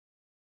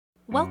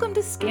Welcome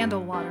to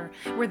Scandal Water,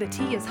 where the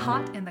tea is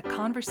hot and the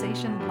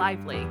conversation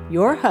lively.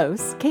 Your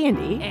hosts,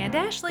 Candy And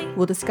Ashley,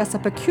 will discuss a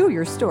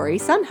peculiar story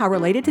somehow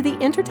related to the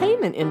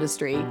entertainment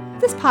industry.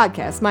 This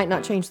podcast might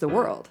not change the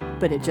world,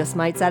 but it just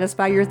might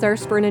satisfy your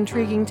thirst for an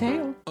intriguing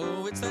tale.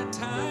 Oh, it's that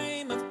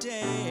time of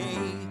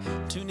day.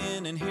 Tune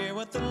in and hear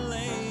what the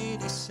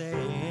ladies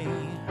say.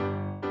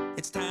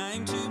 It's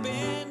time to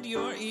bend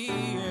your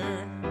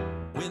ear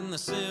when the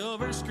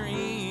silver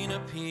screen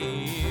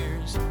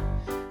appears.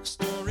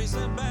 Stories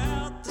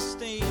about the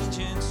stage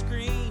and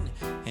screen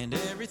and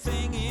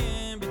everything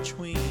in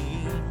between.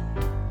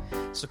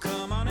 So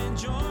come on and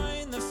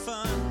join the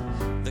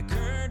fun. The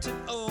curtain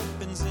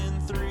opens in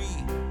 3,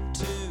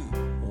 2,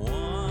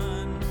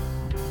 1.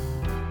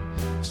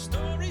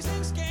 Stories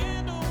in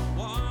Scandal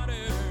Water,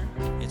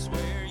 it's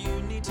where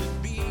you need to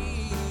be.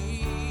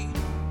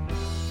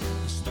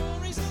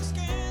 Stories in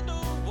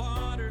Scandal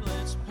Water,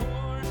 let's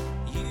pour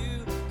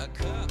you a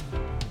cup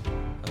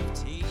of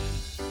tea.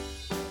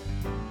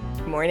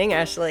 Good morning,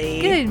 Ashley.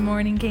 good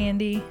morning,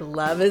 Candy.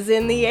 Love is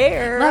in the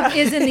air. Love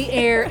is in the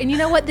air. And you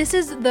know what? This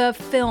is the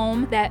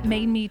film that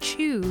made me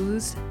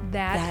choose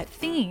that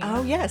theme.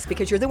 Oh, yes,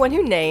 because you're the one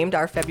who named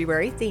our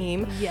February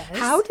theme. Yes.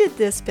 How did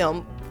this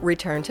film,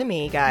 Return to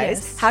Me, guys,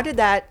 Yes. how did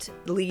that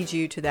lead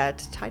you to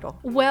that title?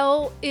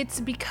 Well, it's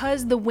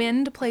because the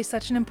wind plays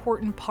such an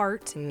important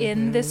part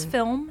in this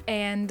film.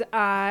 And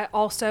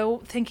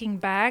also thinking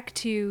back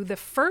to the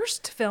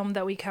first film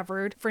that we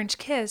covered, French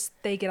Kiss,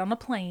 they get on a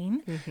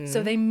plane.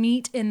 So they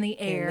meet in the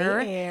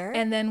air.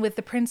 And then with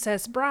The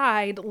Princess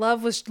Bride,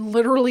 love was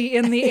literally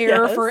in the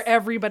air Yes. for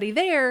everybody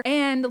there.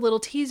 And a little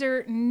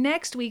teaser,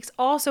 next week's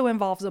also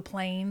involves a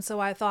plane. So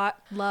I thought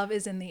love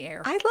is in the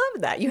air. I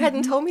love that. You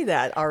hadn't told me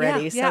that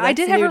already. Yeah, So I that's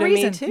did have new a to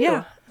reason. Me too.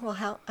 Yeah.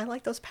 Well, I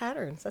like those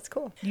patterns. That's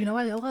cool. You know,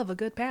 I love a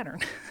good pattern.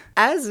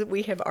 As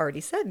we have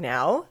already said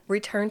now,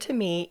 Return to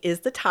Me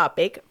is the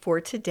topic for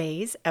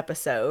today's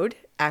episode.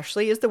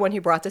 Ashley is the one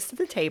who brought this to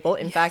the table.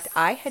 In fact,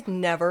 I had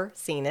never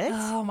seen it.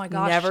 Oh my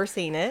gosh. Never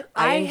seen it.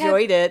 I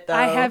enjoyed it though.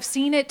 I have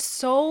seen it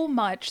so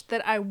much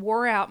that I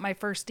wore out my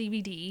first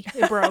DVD.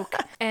 It broke.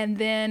 And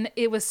then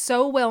it was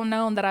so well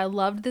known that I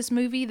loved this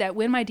movie that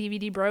when my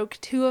DVD broke,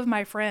 2 of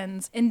my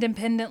friends,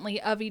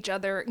 independently of each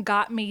other,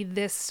 got me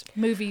this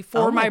movie for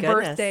Oh my my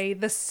goodness. birthday,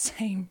 the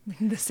same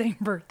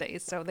birthday.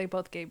 So they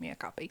both gave me a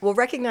copy. Well,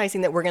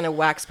 recognizing that we're going to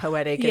wax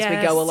poetic as we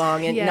Yes, go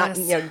along and not,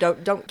 yes.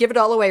 don't give it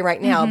all away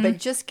right now, but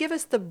just give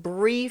us the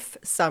brief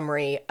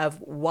summary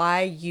of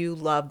why you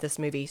love this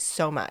movie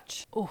so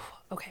much. Oh,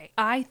 okay.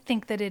 I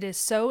think that it is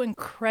so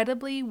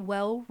incredibly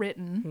well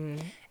written.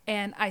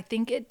 And I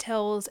think it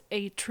tells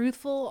a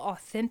truthful,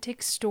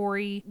 authentic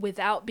story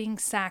without being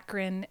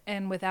saccharine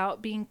and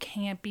without being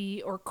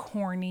campy or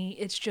corny.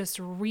 It's just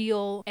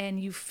real and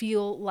you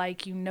feel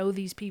like you know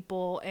these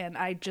people. And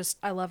I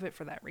love it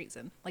for that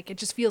reason. Like it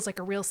just feels like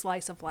a real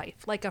slice of life,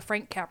 like a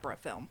Frank Capra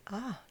film.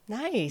 Ah,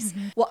 nice.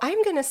 Well,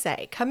 I'm going to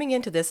say, coming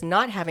into this,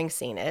 not having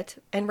seen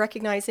it and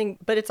recognizing,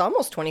 but it's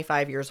almost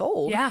 25 years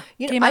old. Yeah,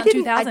 You know, came out in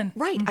 2000.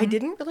 I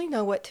didn't really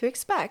know what to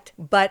expect,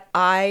 but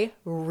I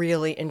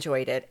really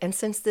enjoyed it. And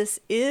since this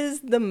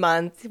is the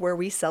month where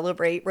we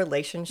celebrate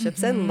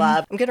relationships and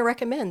love, I'm going to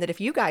recommend that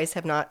if you guys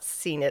have not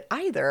seen it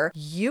either,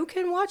 you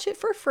can watch it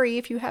for free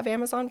if you have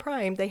Amazon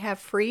Prime. They have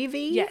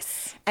Freevee.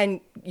 Yes. And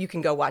you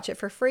can go watch it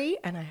for free.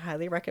 And I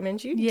highly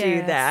recommend you do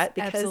Yes, that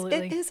because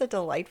absolutely. it is a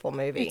delightful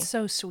movie. It's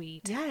so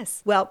sweet.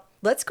 Yes. Well,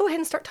 let's go ahead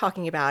and start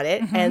talking about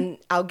it. And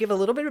I'll give a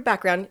little bit of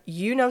background.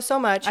 You know so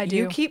much. I do.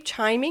 You keep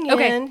chiming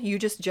Okay. in. You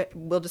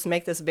we'll just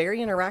make this very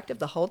interactive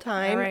the whole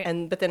time. All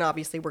right. But then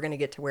obviously we're going to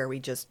get to where we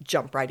just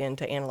jump right in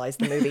to analyze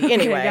the movie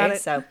anyway. got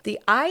it. So the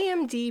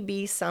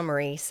IMDb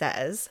summary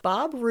says,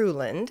 Bob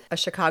Ruland, a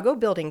Chicago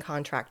building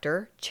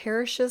contractor,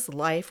 cherishes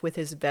life with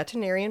his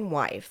veterinarian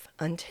wife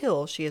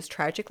until she is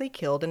tragically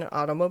killed in an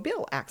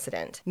automobile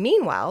accident.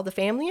 Meanwhile, the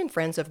family and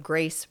friends of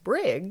Grace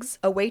Briggs,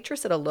 a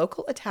waitress at a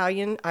local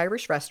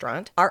Italian-Irish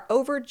restaurant, are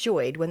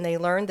overjoyed when they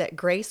learn that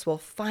Grace will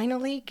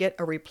finally get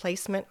a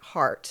replacement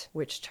heart,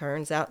 which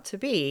turns out to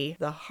be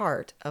the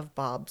heart of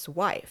Bob's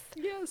wife.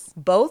 Yes.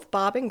 Both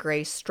Bob and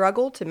Grace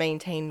struggle to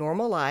maintain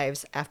normal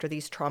lives after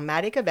these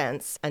traumatic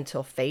events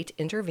until fate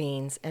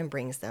intervenes and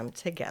brings them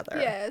together.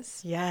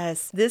 Yes.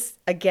 Yes. This,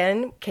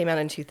 again, came out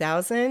in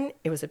 2000.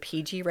 It was a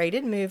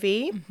PG-rated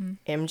movie.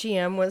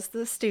 MGM was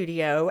the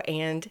studio,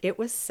 and it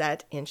was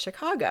set in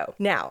Chicago.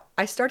 Now,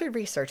 I started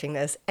researching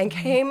this and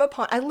came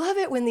upon, I love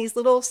it when these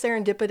little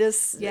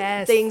serendipitous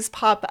Yes. things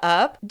pop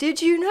up.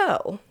 Did you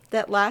know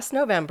that last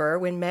November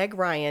when Meg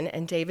Ryan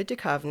and David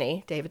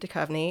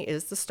Duchovny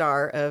is the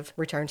star of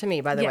Return to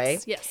Me, by the way.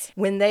 Yes.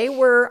 When they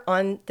were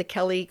on the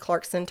Kelly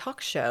Clarkson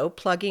talk show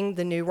plugging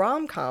the new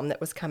Rom-Com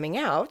that was coming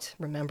out,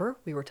 remember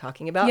we were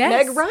talking about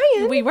Yes, Meg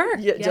Ryan. we were.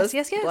 Just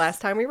Yes.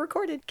 last time we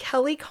recorded.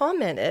 Kelly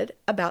commented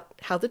about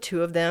how the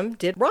two of them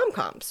did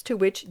rom-coms, to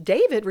which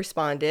David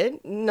responded,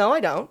 "No, I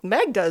don't.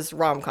 Meg does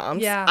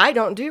rom-coms. Yeah. I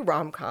don't do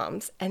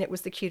rom-coms." And it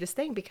was the cutest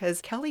thing because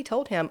Kelly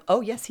told him,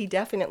 oh yes, he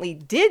definitely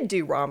did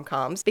do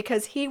rom-coms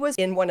because he was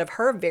in one of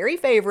her very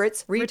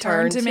favorites,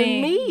 Return to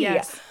Me.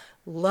 Yes.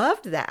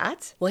 Loved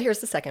that. Well, here's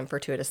the second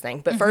fortuitous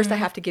thing. But first, I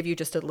have to give you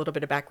just a little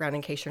bit of background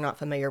in case you're not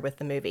familiar with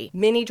the movie.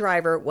 Minnie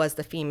Driver was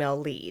the female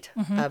lead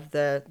of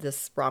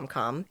this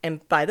rom-com.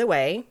 And by the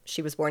way,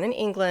 she was born in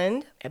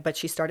England, but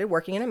she started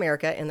working in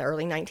America in the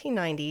early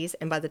 1990s.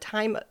 And by the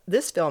time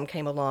this film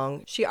came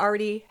along, she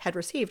already had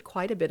received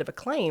quite a bit of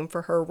acclaim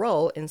for her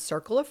role in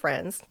Circle of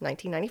Friends,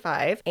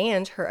 1995,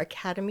 and her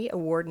Academy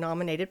Award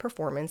nominated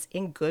performance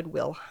in Good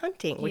Will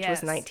Hunting, which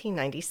was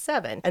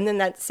 1997. And then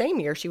that same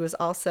year, she was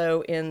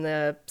also in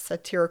the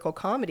satirical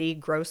comedy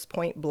Grosse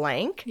Point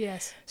Blank,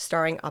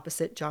 starring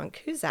opposite John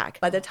Cusack.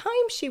 By the time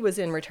she was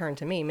in Return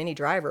to Me, Minnie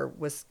Driver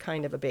was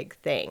kind of a big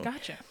thing.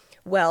 Gotcha.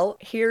 Well,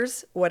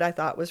 here's what I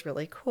thought was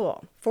really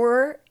cool.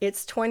 For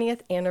its 20th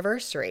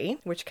anniversary,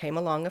 which came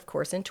along, of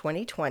course, in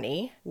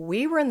 2020,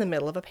 we were in the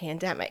middle of a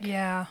pandemic.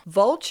 Yeah.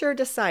 Vulture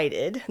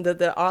decided, that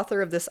the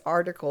author of this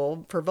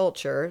article for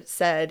Vulture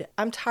said,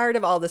 I'm tired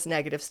of all this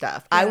negative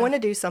stuff. I want to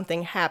do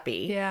something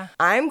happy. Yeah.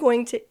 I'm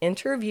going to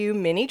interview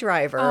Minnie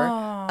Driver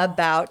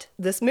about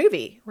this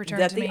movie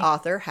that the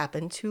author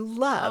happened to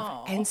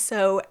love. And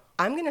so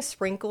I'm going to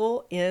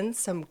sprinkle in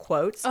some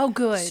quotes. Oh,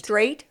 good.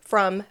 Straight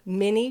from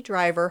Minnie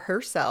Driver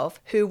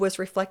herself, who was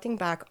reflecting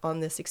back on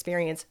this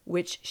experience,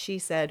 which she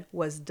said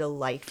was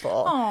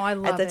delightful. Oh, I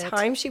love it. At the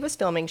time she was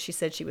filming, she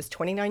said she was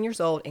 29 years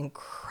old,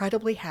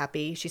 incredibly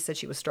happy. She said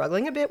she was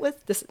struggling a bit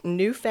with this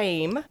new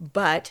fame,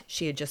 but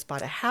she had just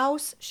bought a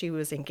house. She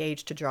was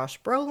engaged to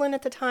Josh Brolin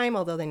at the time,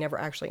 although they never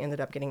actually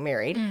ended up getting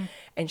married.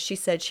 And she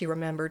said she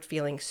remembered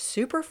feeling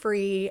super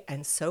free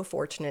and so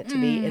fortunate to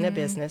be in a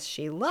business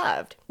she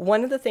loved.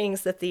 One of the things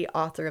that the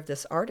author of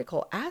this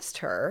article asked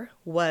her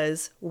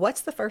was,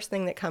 what's the first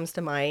thing that comes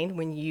to mind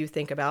when you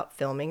think about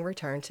filming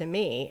Return to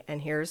Me?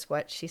 And here's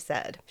what she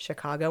said.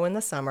 Chicago in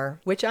the summer,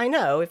 which I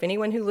know, if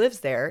anyone who lives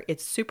there,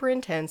 it's super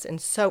intense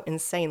and so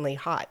insanely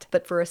hot.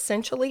 But for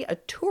essentially a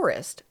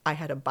tourist, I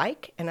had a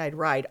bike and I'd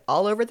ride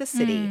all over the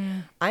city.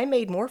 I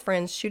made more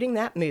friends shooting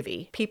that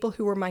movie, people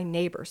who were my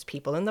neighbors,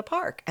 people in the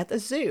park, at the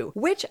zoo,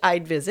 which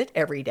I'd visit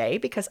every day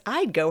because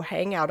I'd go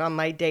hang out on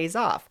my days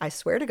off. I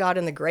swear to God,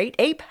 in the Great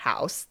Ape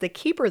House, the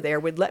keeper there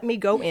would let me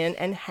go in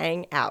and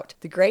hang out.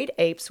 The great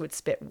apes would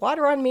spit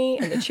water on me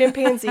and the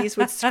chimpanzees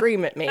would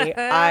scream at me.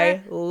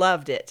 I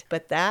loved it.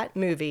 But that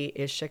movie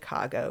is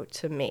Chicago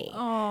to me.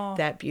 Oh.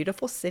 That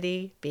beautiful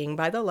city, being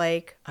by the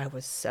lake, I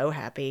was so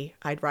happy.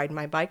 I'd ride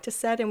my bike to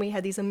set and we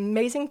had these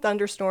amazing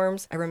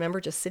thunderstorms. I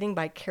remember just sitting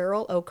by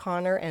Carol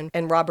O'Connor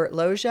and Robert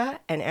Loggia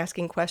and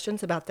asking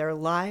questions about their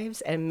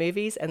lives and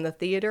movies and the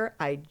theater.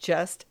 I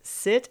just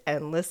sit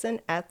and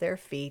listen at their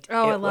feet.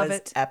 Oh, I love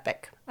it.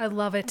 Epic. I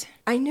love it.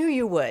 I knew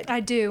you would. I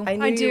do. I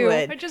knew you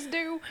would. I just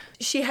do.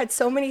 She had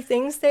so many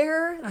things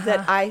there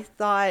that I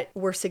thought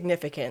were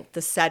significant.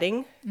 The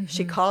setting,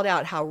 she called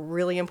out how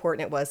really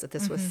important it was that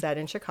this was set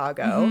in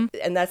Chicago.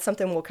 And that's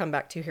something we'll come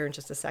back to here in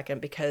just a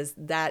second because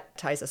that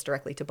ties us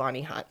directly to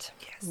Bonnie Hunt.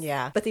 Yes.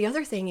 Yeah. But the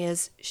other thing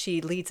is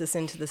she leads us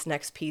into this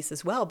next piece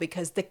as well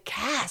because the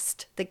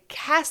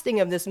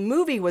casting of this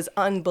movie was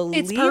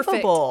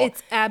unbelievable. It's perfect.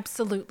 It's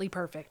absolutely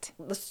perfect.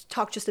 Let's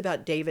talk just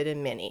about David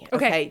and Minnie.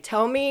 Okay.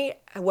 Tell me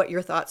what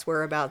your thoughts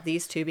were about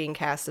these two being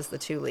cast as the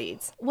two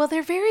leads. Well,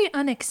 they're very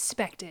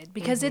unexpected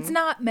because it's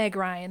not Meg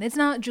Ryan. It's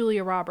not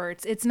Julia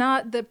Roberts. It's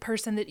not the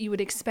person that you would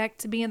expect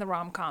to be in the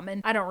rom-com.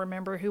 And I don't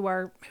remember who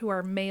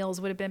our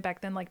males would have been back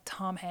then, like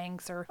Tom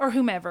Hanks or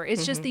whomever.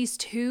 It's just these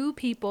two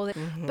people, that,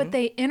 but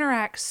they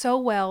interact so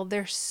well.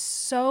 They're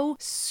so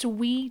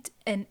sweet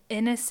and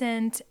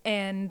innocent,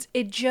 and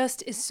it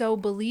just is so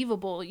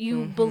believable.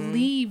 You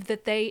believe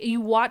that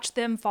you watch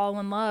them fall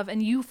in love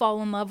and you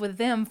fall in love with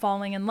them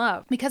falling in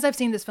love. Because I've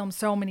seen this film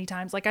so many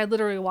times. Like I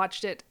literally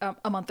watched it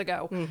a month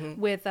ago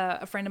with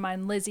a friend of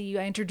mine, Lizzie.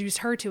 I introduced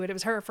her to it. It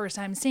was her first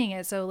time seeing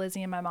it. So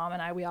Lizzie and my mom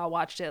and I, we all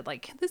watched it.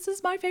 Like, this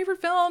is my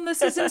favorite film.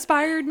 This has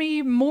inspired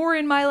me more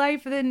in my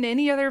life than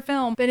any other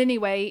film. But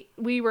anyway,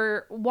 we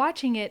were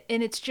watching it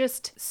and it's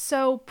just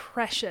so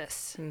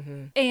precious.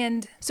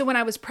 And so when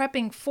I was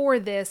prepping for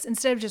this,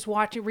 instead of just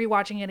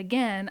rewatching it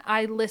again,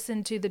 I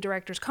listened to the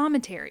director's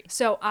commentary.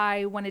 So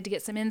I wanted to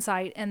get some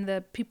insight, and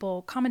the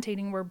people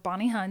commentating were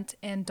Bonnie Hunt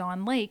and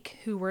Dawn Lake,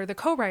 who were the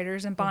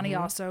co-writers, and Bonnie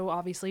also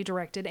obviously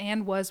directed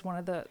and was one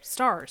of the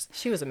stars.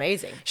 She was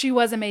amazing. She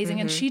was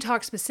amazing, and she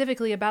talked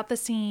specifically about the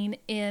scene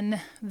in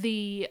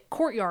the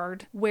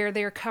courtyard where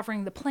they're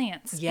covering the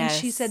plants. Yes.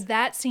 And she said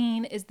that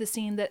scene is the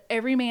scene that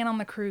every man on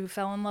the crew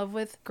fell in love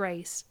with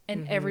Grace,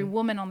 and every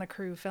woman on the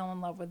crew fell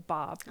in love with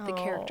Bob, the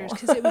characters,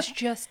 because it was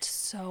just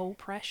so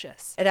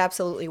precious. It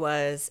absolutely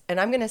was. And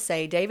I'm going to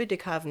say David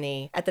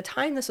Duchovny, at the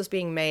time this was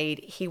being made,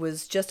 he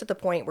was just at the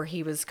point where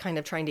he was kind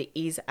of trying to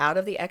ease out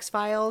of the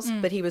X-Files,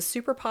 but he was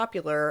super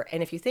popular.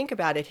 And if you think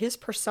about it, his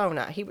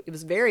persona, he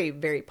was very,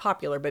 very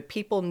popular, but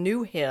people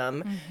knew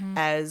him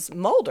as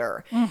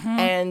Mulder.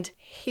 And And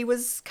he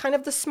was kind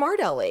of the smart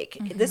aleck.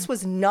 This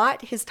was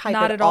not his type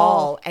Not at at all.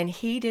 all. And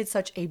he did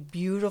such a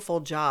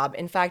beautiful job.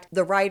 In fact,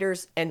 the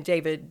writers and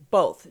David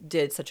both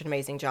did such an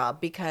amazing job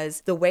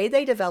because the way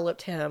they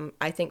developed him,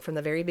 I think from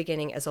the very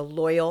beginning as a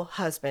loyal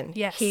husband,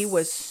 Yes. he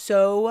was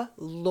so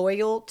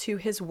loyal to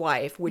his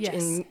wife, which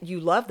Yes.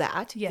 you love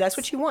that. Yes. That's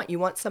what you want. You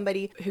want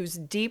somebody who's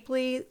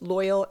deeply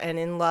loyal and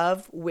in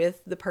love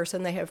with the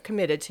person they have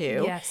committed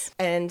to. Yes.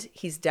 And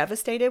he's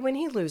devastated when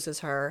he loses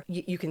her.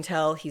 You can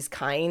tell he's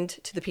kind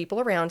to the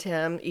people around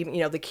him, even,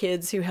 the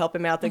kids who help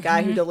him out, the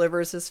guy who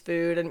delivers his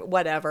food and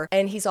whatever.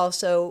 And he's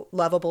also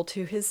lovable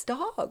to his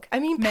dog. I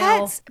mean,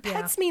 Mel,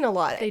 pets mean a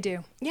lot. They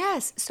do.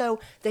 Yes. So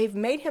they've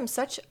made him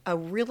such a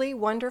really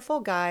wonderful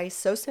guy,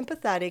 so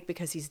sympathetic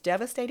because he's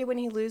devastated when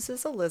he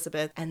loses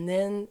Elizabeth. And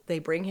then they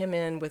bring him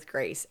in with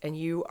Grace, and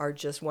you are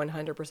just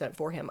 100%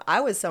 for him. I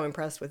was so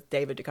impressed with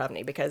David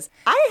Duchovny because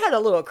I had a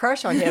little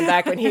crush on him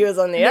back when he was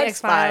on the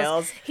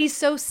X-Files. He's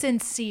so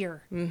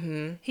sincere.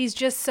 He's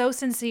just so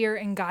sincere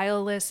and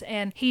guileless,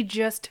 and he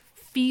just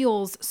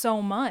feels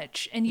so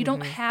much, and you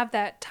don't have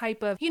that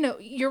type of,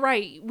 you're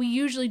right, we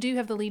usually do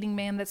have the leading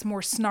man that's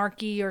more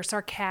snarky or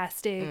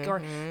sarcastic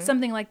or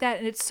something like that,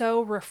 and it's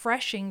so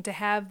refreshing to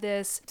have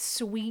this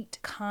sweet,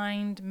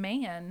 kind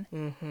man.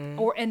 And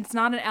it's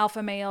not an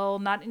alpha male,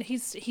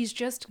 he's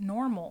just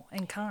normal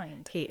and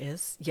kind. He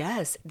is.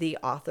 Yes. The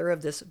author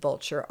of this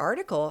Vulture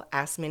article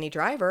asked Minnie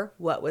Driver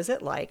what was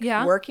it like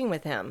working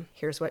with him.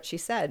 Here's what she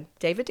said.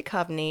 David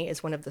Duchovny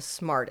is one of the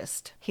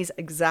smartest. He's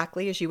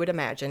exactly as you would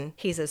imagine.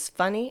 He's as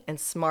funny and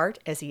smart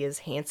as he is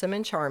handsome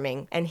and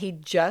charming. And he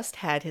just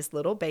had his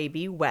little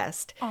baby,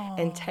 West. Aww.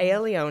 And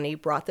Taya Leone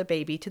brought the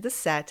baby to the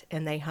set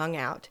and they hung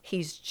out.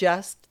 He's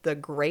just the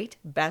great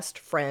best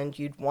friend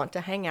you'd want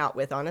to hang out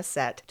with on a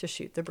set to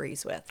shoot the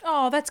breeze with.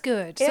 Oh, that's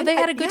good. So And, they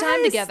had a good time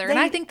yes, together. And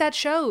I think that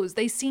shows.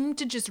 They seem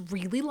to just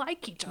really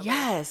like each other.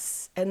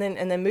 Yes. And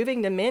then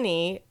moving to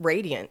Minnie,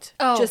 radiant.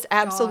 Oh, just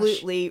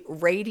absolutely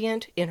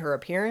radiant in her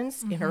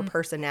appearance, in her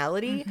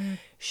personality.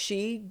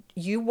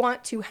 You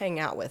want to hang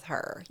out with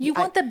her. You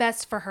want the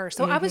best for her.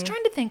 So I was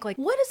trying to think,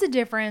 what is the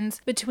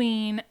difference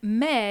between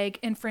Meg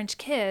in French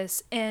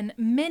Kiss and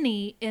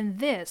Minnie in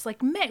this?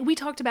 Like, Meg, we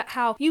talked about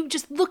how you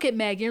just look at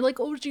Meg and you're like,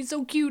 oh, she's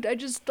so cute. I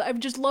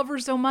just love her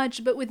so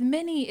much. But with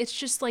Minnie, it's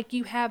just like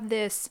you have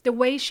this, the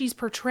way she's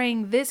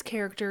portraying this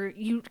character,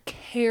 you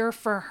care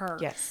for her.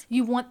 Yes.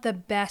 You want the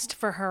best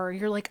for her.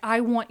 You're like,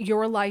 I want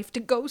your life to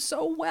go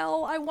so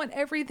well. I want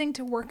everything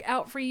to work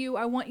out for you.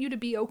 I want you to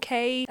be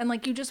okay. And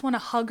you just want to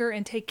hug her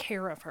and take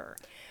care of her.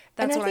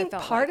 That's and what I think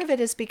felt part like. of it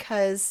is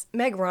because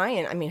Meg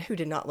Ryan, I mean, who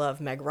did not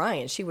love Meg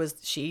Ryan? She was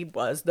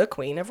the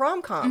queen of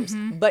rom-coms,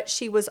 but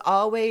she was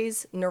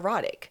always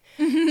neurotic.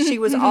 She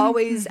was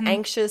always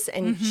anxious,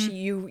 and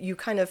you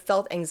kind of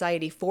felt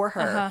anxiety for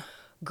her.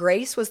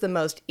 Grace was the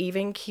most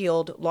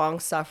even-keeled,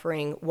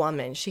 long-suffering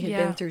woman. She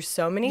had been through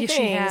so many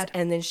things,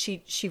 and then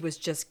she was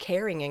just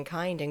caring and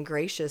kind and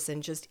gracious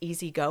and just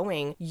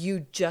easygoing.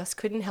 You just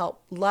couldn't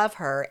help love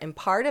her, and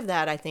part of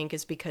that, I think,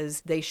 is because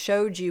they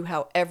showed you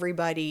how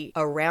everybody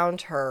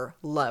around her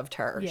loved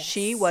her. Yes.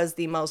 She was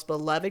the most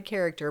beloved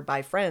character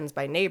by friends,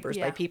 by neighbors,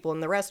 by people in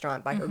the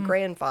restaurant, by her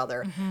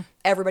grandfather.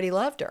 Everybody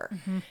loved her,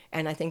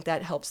 and I think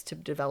that helps to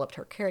develop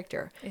her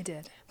character. It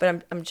did.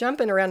 But I'm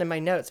jumping around in my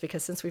notes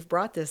because since we've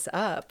brought this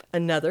up,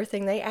 another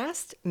thing they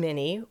asked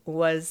Minnie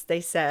was, they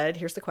said,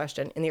 here's the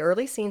question, in the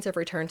early scenes of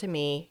Return to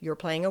Me, you're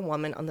playing a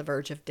woman on the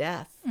verge of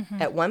death.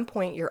 At one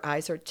point, your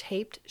eyes are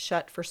taped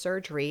shut for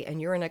surgery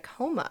and you're in a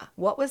coma.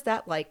 What was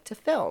that like to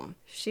film?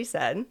 She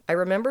said, I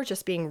remember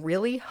just being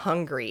really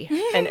hungry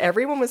and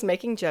everyone was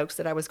making jokes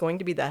that I was going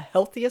to be the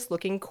healthiest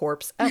looking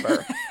corpse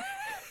ever.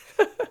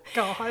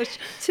 Gosh.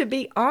 To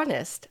be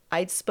honest,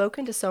 I'd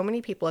spoken to so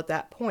many people at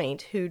that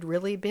point who'd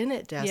really been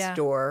at death's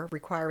door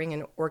requiring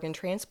an organ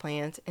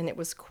transplant. And it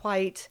was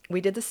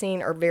we did the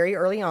scene very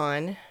early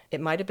on.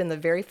 It might have been the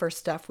very first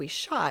stuff we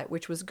shot,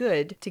 which was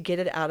good to get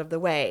it out of the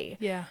way.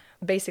 Yeah.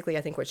 Basically,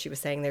 I think what she was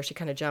saying there, she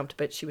kind of jumped,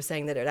 but she was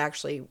saying that it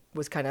actually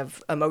was kind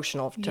of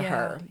emotional to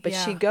her. But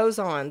she goes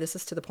on, this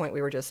is to the point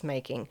we were just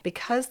making,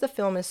 because the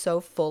film is so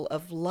full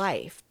of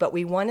life, but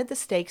we wanted the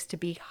stakes to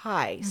be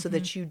high so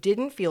that you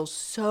didn't feel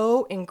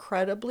so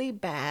incredibly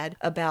bad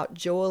about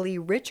Joel E.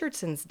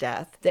 Richardson's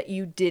death that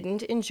you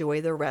didn't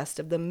enjoy the rest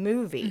of the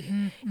movie.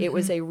 It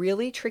was a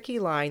really tricky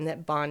line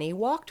that Bonnie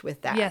walked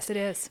with that. Yes, it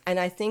is. And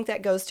I think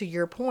that goes to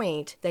your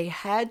point. They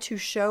had to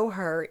show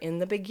her in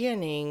the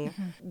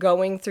beginning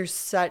going through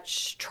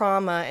such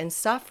trauma and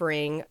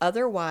suffering.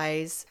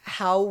 Otherwise,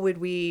 how would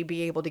we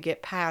be able to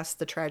get past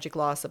the tragic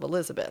loss of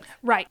Elizabeth?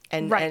 Right.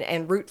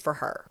 And root for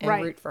her.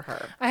 Root for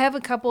her. I have a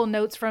couple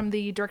notes from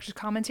the director's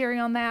commentary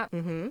on that.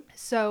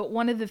 So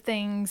one of the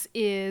things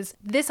is,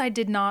 this I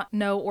did not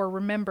know or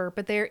remember,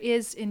 but there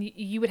is, and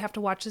you would have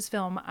to watch this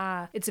film.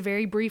 It's a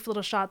very brief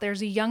little shot.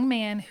 There's a young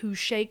man who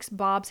shakes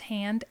Bob's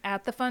hand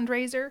at the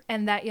fundraiser,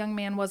 and that young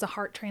man was a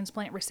heart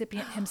transplant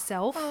recipient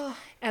himself.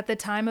 At the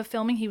time of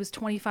filming, he was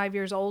 25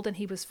 years old. old, and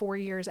he was 4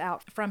 years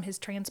out from his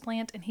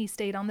transplant, and he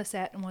stayed on the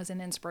set and was an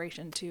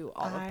inspiration to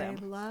all of them.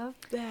 I love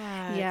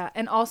that. Yeah,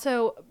 and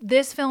also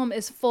this film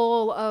is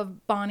full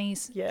of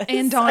Bonnie's Yes,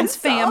 and Dawn's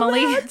I saw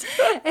family.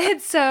 that.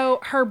 And so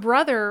her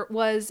brother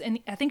was, and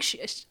I think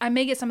I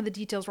may get some of the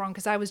details wrong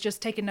because I was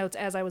just taking notes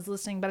as I was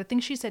listening, but I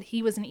think she said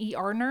he was an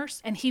ER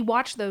nurse, and he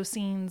watched those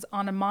scenes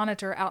on a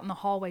monitor out in the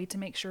hallway to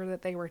make sure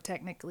that they were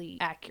technically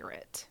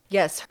accurate.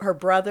 Yes, her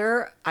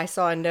brother, I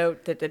saw a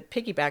note that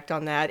piggybacked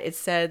on that. It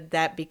said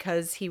that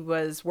because he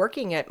was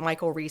working at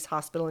Michael Reese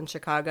Hospital in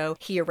Chicago,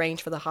 he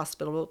arranged for the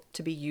hospital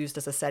to be used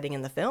as a setting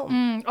in the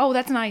film. Oh,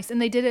 that's nice.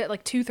 And they did it at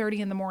like 2:30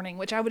 in the morning,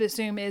 which I would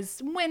assume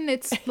is when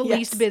it's the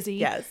least busy.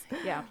 Yes.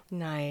 Yeah.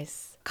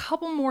 Nice.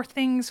 Couple more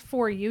things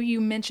for you. You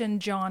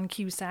mentioned John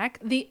Cusack,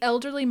 the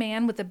elderly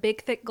man with the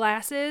big thick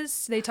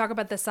glasses. They talk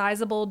about the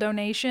sizable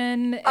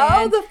donation.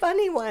 Oh, and the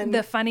funny one.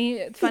 the funny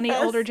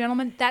Yes. older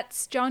gentleman.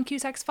 That's John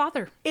Cusack's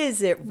father.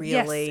 Is it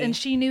really? Yes, and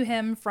she knew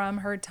him from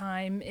her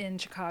time in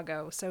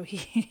Chicago, so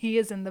he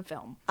is in the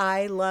film.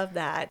 I love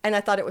that. And I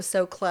thought it was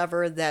so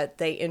clever that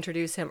they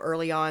introduced him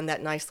early on,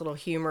 that nice little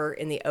humor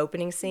in the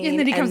opening scene. And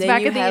then he comes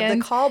back you at the have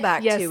end. the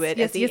callback Yes, to it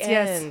yes, at the yes,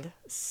 yes. end.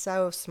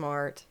 So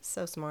smart.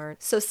 So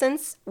smart. So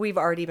since we've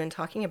already been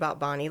talking about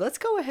Bonnie, let's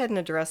go ahead and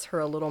address her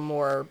a little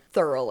more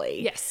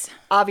thoroughly. Yes.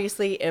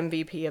 Obviously,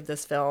 MVP of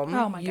this film.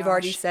 Oh my You've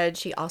already gosh. said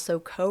she also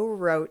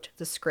co-wrote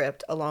the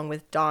script along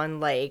with Don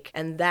Lake,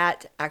 and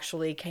that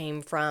actually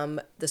came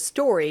from the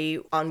story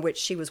on which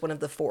she was one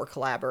of the 4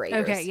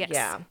 collaborators. Okay, yes.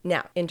 Yeah.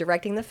 Now, in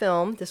directing the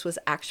film, this was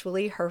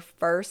actually her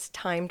first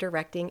time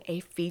directing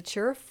a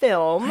feature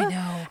film. I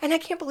know. And I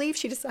can't believe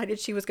she decided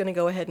she was going to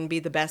go ahead and be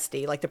the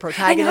bestie, like the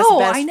protagonist's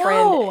best I know.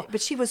 friend. But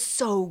she was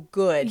so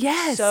good.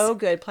 Yes. So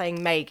good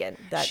playing Megan.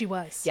 She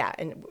was. Yeah,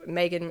 and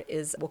Megan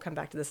is, we'll come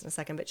back to this in a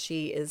second, but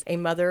she is a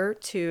mother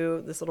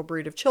to this little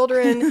brood of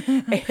children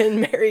and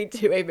married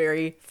to a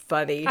very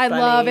funny, I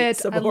love it. I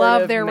supportive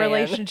love their man.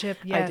 relationship.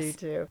 Yes. I do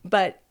too.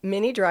 But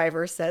Minnie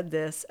Driver said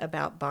this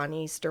about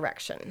Bonnie's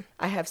direction.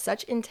 I have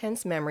such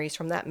intense memories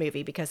from that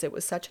movie because it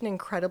was such an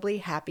incredibly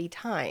happy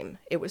time.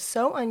 It was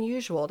so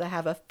unusual to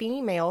have a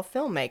female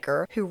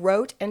filmmaker who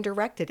wrote and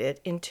directed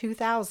it in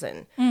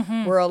 2000.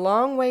 We're a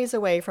long ways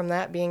away from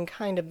that being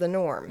kind of the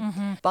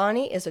norm.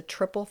 Bonnie is a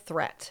triple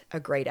threat: a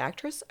great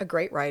actress, a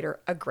great writer,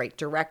 a great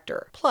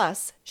director.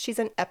 Plus, she's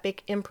an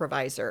epic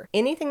improviser.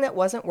 Anything that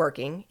wasn't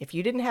working, if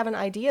you didn't have an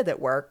idea that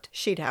worked,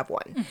 she'd have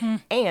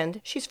one. And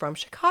she's from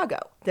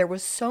Chicago. There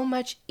was so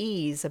much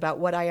ease about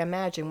what I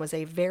imagine was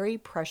a very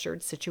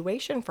pressured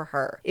situation for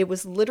her. It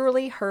was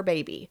literally her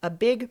baby, a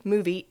big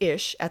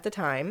movie-ish at the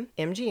time,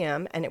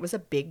 MGM, and it was a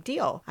big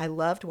deal. I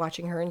loved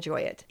watching her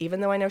enjoy it.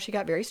 Even though I know she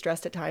got very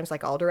stressed at times,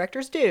 like all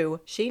directors do,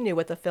 she knew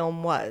what the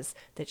film was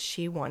that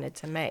she wanted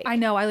to make. I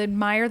know. I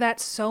admire that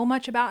so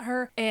much about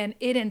her, and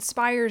it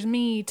inspires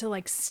me to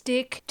like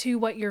stick to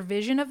what your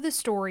vision of the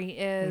story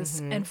is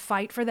and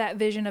fight for that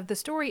vision of the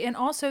story, and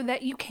also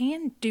that you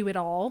can do it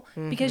all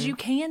because you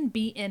can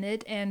be in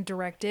it and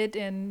direct it,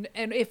 and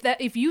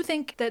if you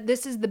think that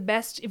this is the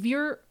best, I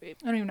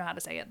don't even know how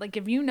to say it, like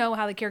if you know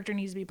how the character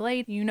needs to be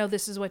played, you know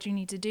this is what you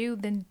need to do,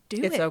 then do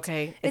it. It's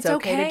okay. It's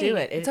okay to do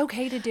it. It's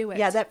okay to do it.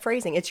 Yeah, that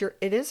phrasing. It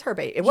is her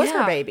baby. It was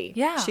her baby.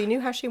 Yeah. She knew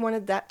how she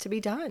wanted that to be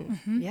done.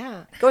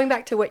 Yeah. Going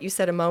back to what you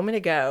said a moment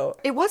ago,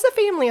 it was a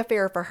family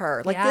affair for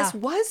her. Like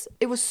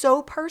it was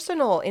so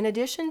personal. In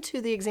addition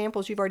to the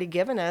examples you've already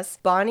given us,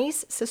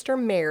 Bonnie's sister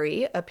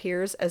Mary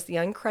appears as the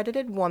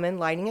uncredited woman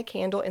lighting a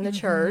candle in the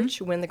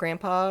church when the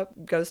grandpa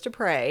goes to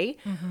pray.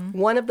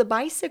 One of the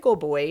bicycle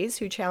boys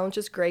who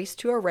challenges Grace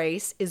to a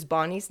race is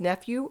Bonnie's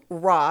nephew,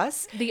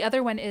 Ross. The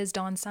other one is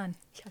Dawn's son.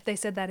 They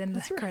said that in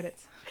the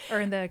credits or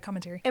in the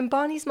commentary. And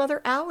Bonnie's mother,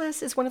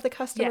 Alice, is one of the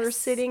customers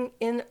sitting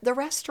in the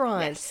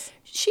restaurant. Yes.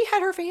 She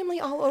had her family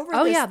all over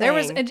Oh this yeah, there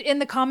was thing. in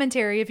the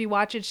commentary, if you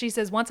watch it, she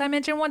says, once I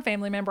mention one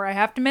family member, I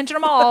have to mention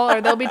them all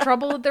or there'll be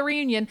trouble at the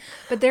reunion.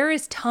 But there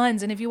is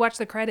tons. And if you watch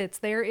the credits,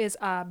 there is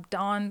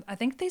Dawn, I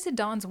think they said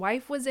Dawn's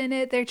wife was in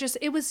it.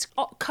 It was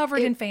all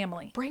covered in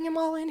family. Bring them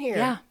all in here.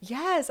 Yeah.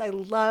 Yes, I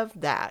love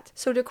that.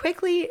 So to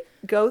quickly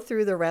go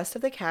through the rest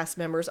of the cast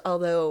members,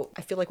 although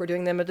I feel like we're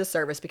doing them a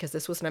disservice because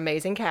this was an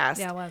amazing cast.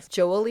 Yeah, it was.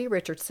 Joel Lee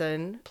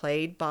Richardson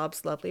played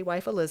Bob's lovely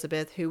wife,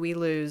 Elizabeth, who we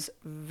lose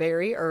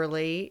very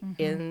early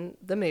in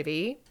the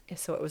movie.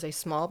 So it was a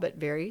small but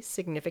very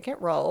significant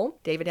role.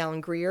 David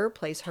Allen Greer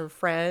plays her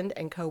friend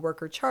and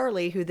co-worker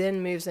Charlie, who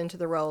then moves into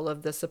the role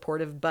of the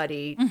supportive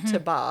buddy to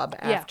Bob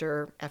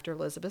after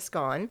Elizabeth's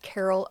gone.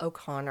 Carol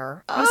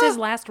O'Connor. That was his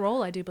last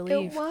role, I do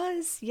believe. It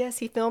was. Yes,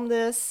 he filmed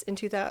this in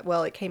 2000.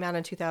 Well, it came out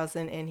in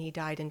 2000 and he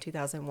died in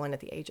 2001 at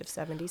the age of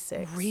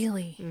 76.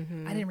 Really?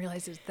 I didn't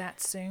realize it was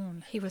that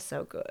soon. He was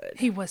so good.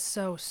 He was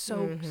so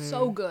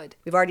good.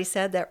 We've already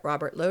said that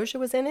Robert Loggia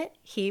was in it.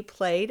 He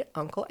played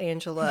Uncle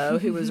Angelo,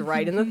 who was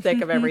right in the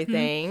thick of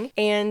everything.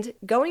 And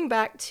going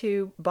back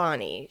to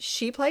Bonnie,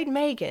 she played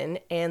Megan,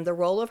 and the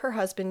role of her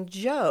husband,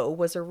 Joe,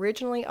 was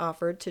originally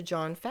offered to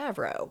Jon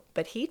Favreau,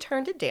 but he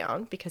turned it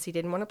down because he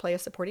didn't want to play a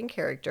supporting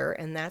character,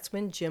 and that's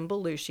when Jim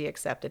Belushi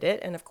accepted it.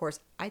 And of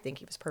course, I think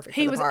he was perfect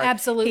for He the was part.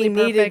 absolutely He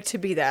needed perfect. to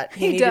be that. that.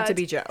 He needed does. to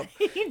be Joe.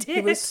 He did.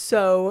 He was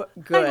so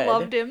good. I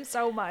loved him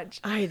so much.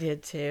 I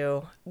did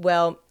too.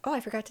 Well, I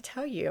forgot to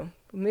tell you.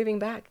 Moving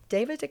back,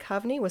 David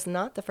Duchovny was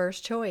not the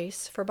first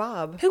choice for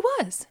Bob. Who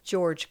was?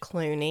 George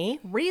Clooney.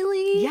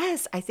 Really?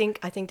 Yes, I think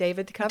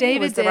David Duchovny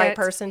was the right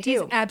person too.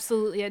 He's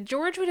absolutely it.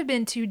 George would have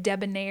been too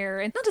debonair,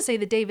 and not to say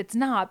that David's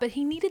not, but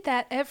he needed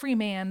that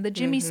everyman, the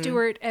Jimmy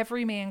Stewart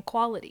everyman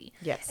quality.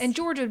 Yes. And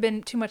George would have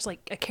been too much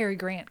like a Cary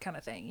Grant kind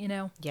of thing, you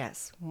know?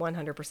 Yes,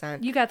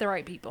 100%. You got the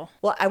right people.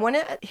 Well, I want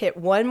to hit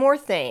one more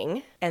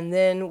thing, and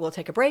then we'll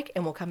take a break,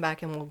 and we'll come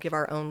back and we'll give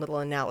our own little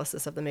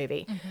analysis of the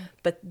movie.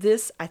 But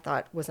this, I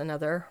thought, was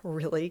another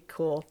really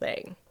cool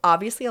thing.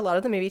 Obviously, a lot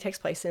of the movie takes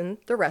place in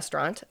the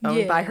restaurant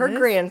owned by her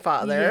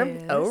grandfather,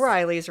 Yes.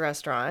 O'Reilly's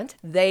restaurant.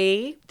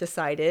 They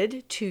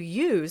decided to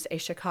use a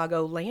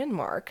Chicago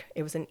landmark.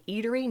 It was an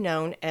eatery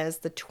known as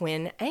the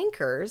Twin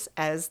Anchors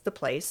as the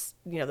place,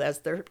 as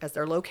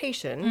their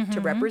location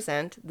to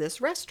represent this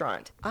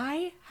restaurant.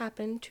 I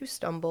happened to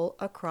stumble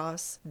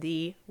across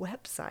the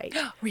website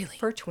Really?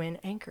 for Twin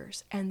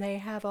Anchors, and they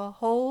have a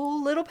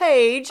whole little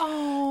page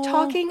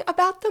talking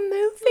about the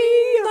movie.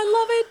 I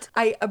love it.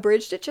 I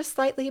abridged it just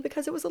slightly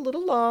because it was a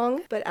little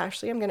long, but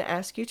Ashley, I'm going to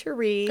ask you to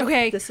read.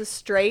 Okay. This is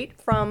straight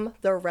from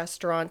the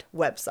restaurant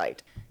website.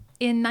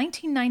 In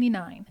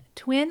 1999,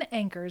 Twin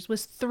Anchors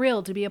was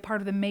thrilled to be a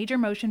part of the major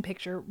motion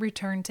picture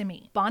Return to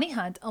Me. Bonnie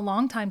Hunt, a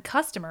longtime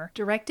customer,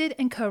 directed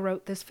and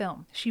co-wrote this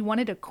film. She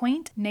wanted a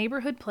quaint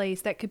neighborhood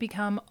place that could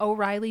become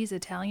O'Reilly's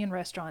Italian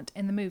restaurant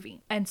in the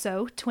movie. And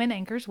so Twin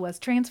Anchors was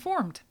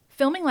transformed.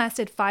 Filming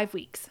lasted 5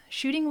 weeks.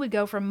 Shooting would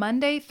go from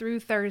Monday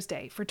through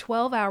Thursday for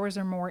 12 hours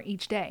or more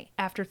each day.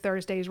 After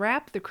Thursday's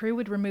wrap, the crew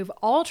would remove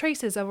all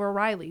traces of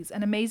O'Reilly's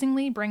and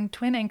amazingly bring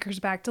Twin Anchors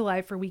back to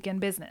life for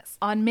weekend business.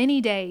 On many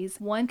days,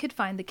 one could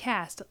find the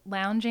cast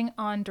lounging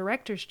on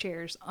director's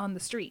chairs on the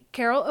street.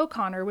 Carol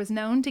O'Connor was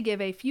known to give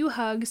a few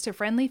hugs to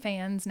friendly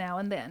fans now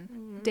and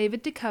then.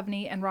 David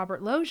Duchovny and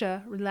Robert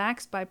Loggia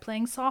relaxed by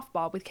playing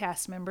softball with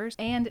cast members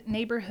and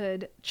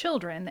neighborhood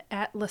children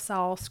at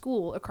LaSalle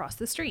School across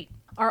the street.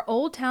 Our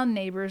Old Town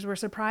neighbors were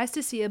surprised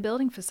to see a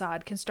building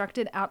facade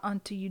constructed out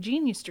onto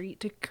Eugenia Street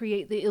to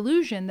create the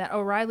illusion that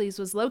O'Reilly's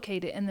was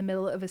located in the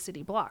middle of a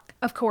city block.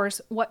 Of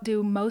course, what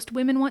do most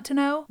women want to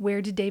know? Where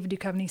did David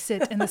Duchovny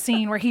sit in the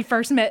scene where he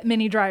first met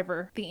Minnie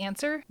Driver? The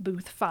answer?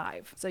 Booth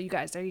 5. So you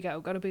guys, there you go.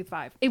 Go to Booth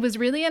 5. It was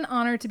really an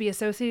honor to be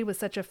associated with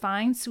such a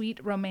fine,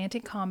 sweet,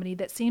 romantic comedy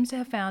that seems to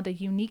have found a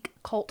unique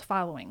cult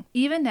following.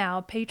 Even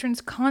now, patrons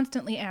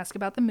constantly ask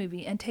about the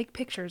movie and take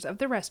pictures of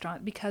the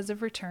restaurant because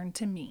of Return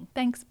to Me.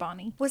 Thanks,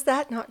 Bonnie. Was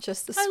that not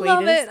just the sweetest? I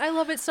love it. I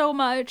love it so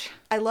much.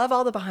 I love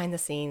all the behind the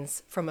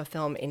scenes from a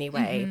film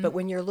anyway, but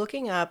when you're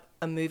looking up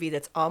a movie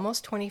that's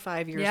almost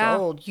 25 years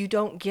old, you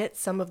don't get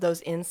some of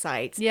those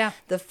insights. Yeah.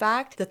 The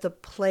fact that the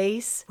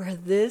place where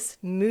this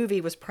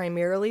movie was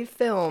primarily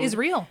filmed Is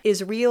real.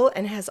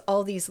 And has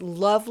all these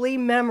lovely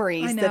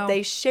memories that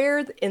they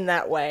shared in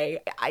that way.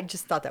 I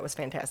just thought that was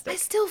fantastic. I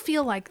still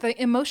feel like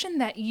the emotion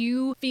that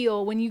you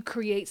feel when you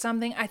create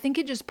something, I think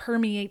it just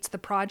permeates the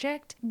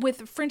project.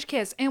 With French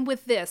Kiss and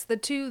with this, the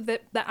two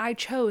that I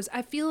chose,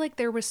 I feel like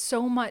there was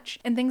so much,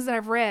 and things that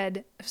I've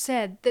read have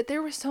said that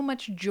there was so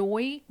much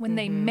joy when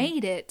they made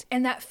it,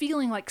 and that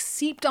feeling like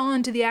seeped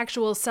onto the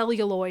actual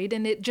celluloid,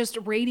 and it just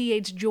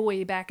radiates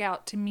joy back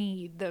out to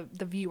me, the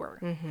viewer.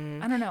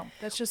 I don't know.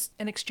 That's just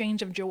an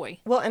exchange of joy.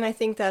 Well, and I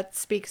think that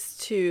speaks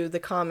to the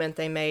comment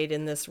they made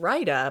in this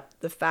write-up,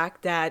 the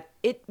fact that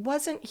it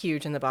wasn't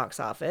huge in the box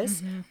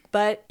office,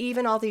 but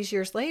even all these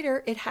years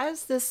later, it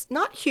has this,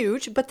 not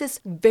huge, but this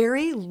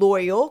very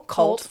loyal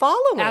cult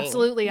following.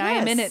 Absolutely. Yes. I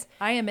am in it.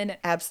 I am in it.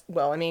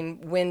 Well, I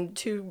mean, when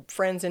two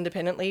friends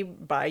independently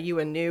buy you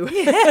a new,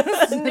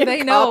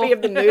 They know. copy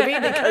of the movie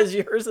because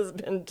yours has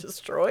been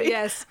destroyed,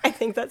 Yes. I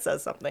think that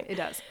says something. It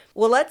does.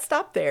 Well, let's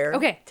stop there.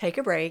 Okay. Take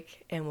a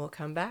break, and we'll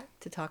come back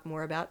to talk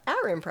more about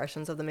our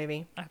impressions of the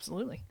movie.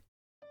 Absolutely.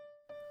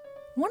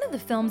 One of the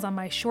films on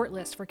my short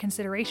list for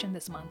consideration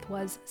this month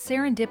was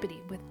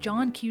Serendipity with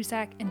John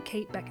Cusack and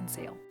Kate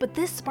Beckinsale. But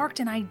this sparked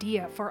an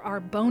idea for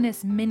our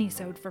bonus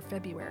mini-sode for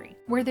February.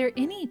 Were there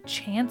any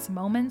chance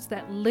moments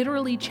that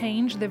literally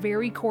changed the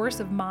very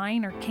course of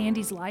mine or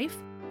Candy's life?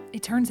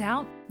 It turns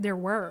out there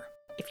were.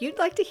 If you'd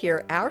like to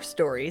hear our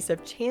stories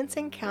of chance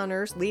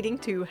encounters leading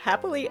to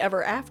happily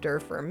ever after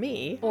for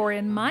me, Or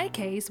in my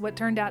case, what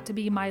turned out to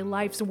be my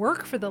life's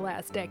work for the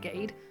last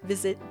decade,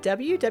 visit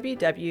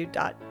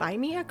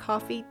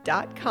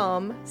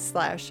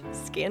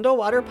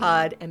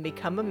www.buymeacoffee.com/scandalwaterpod and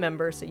become a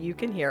member so you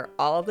can hear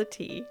all the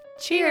tea.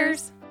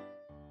 cheers!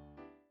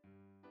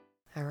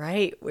 All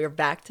right, we're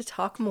back to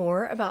talk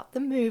more about the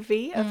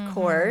movie, of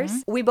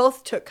course. We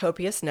both took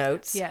copious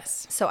notes.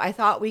 Yes. So I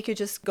thought we could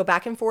just go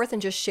back and forth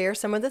and just share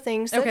some of the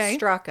things that Okay.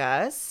 struck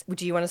us.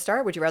 Do you want to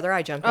start? Would you rather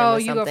I jump in Oh,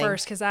 with you something? go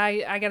first, because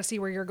I got to see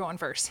where you're going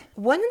first.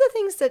 One of the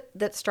things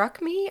that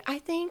struck me, I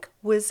think,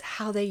 was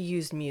how they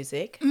used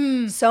music.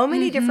 So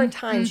many different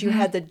times you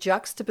had the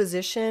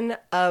juxtaposition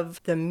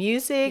of the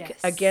music Yes.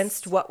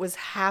 against what was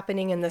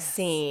happening in the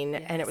scene.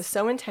 And it was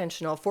so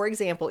intentional. For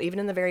example, even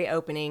in the very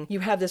opening, you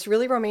have this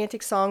really romantic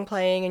romantic song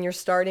playing and you're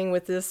starting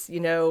with this,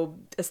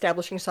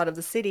 establishing shot of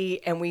the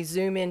city, and we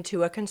zoom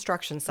into a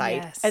construction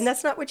site. Yes. And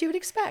that's not what you would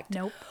expect.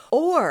 Nope.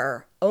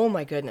 Or, oh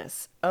my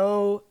goodness,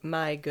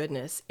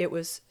 it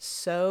was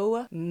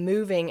so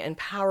moving and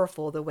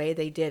powerful the way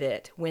they did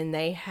it when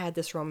they had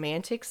this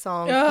romantic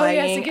song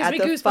playing at the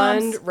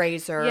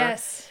fundraiser.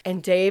 Yes.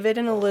 And David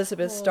and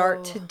Elizabeth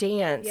start to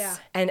dance. Yeah.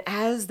 And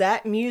as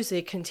that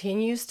music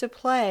continues to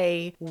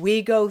play,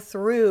 we go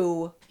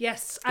through.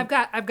 Yes, I've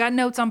got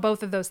notes on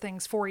both of those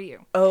things for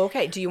you. Oh,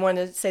 okay. Do you want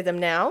to say them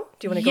now?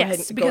 Do you want to go ahead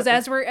and because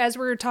as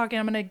we're talking,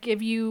 I'm going to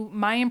give you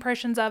my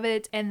impressions of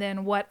it and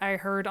then what I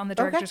heard on the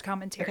director's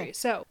commentary. Okay.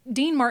 So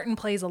Dean Martin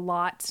plays a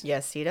lot.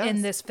 Yes, he does.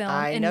 In this film.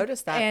 I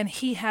noticed that. And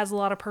he has a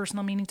lot of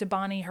personal meaning to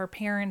Bonnie. Her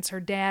parents, her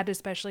dad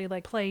especially,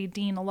 play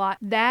Dean a lot.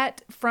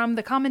 That, from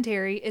the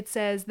commentary, it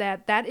says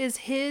that is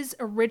his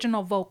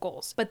original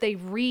vocals, but they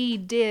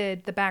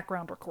redid the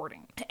background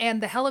recording.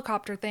 And the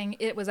helicopter thing,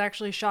 it was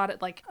actually shot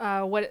at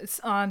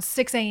on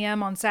 6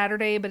 a.m. on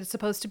Saturday, but it's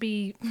supposed to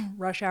be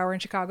rush hour in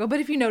Chicago. But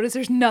if you notice,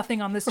 there's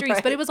nothing on the streets.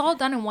 Right. But it was all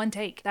done in one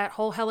take, that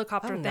whole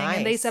helicopter thing. Nice.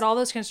 And they said all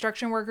those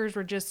construction workers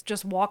were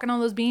just walking on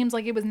those beams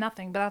like it was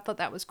nothing. But I thought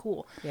that was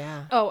cool.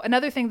 Yeah. Oh,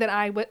 another thing that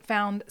I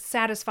found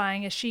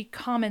satisfying is she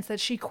comments that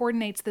she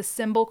coordinates the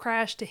cymbal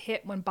crash to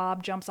hit when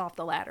Bob jumps off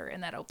the ladder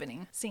in that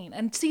opening scene.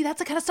 And see, that's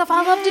the kind of stuff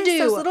I love to do.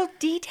 Those little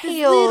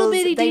details. Those little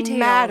bitty they details.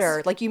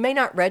 matter. You may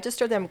not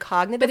register them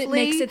cognitively. But it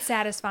makes it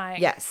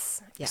satisfying.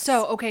 Yes.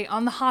 So, okay,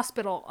 on the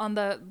hospital, on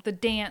the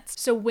dance.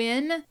 So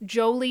when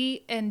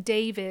Jolie and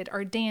David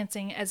are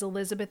dancing as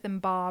Elizabeth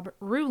and Bob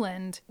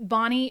Ruland,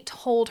 Bonnie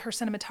told her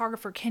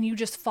cinematographer, can you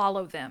just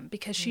follow them?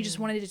 Because she just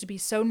wanted it to be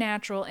so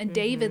natural. And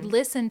David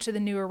listened to the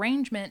new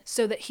arrangement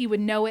so that he would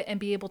know it and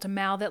be able to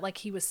mouth it like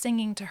he was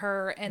singing to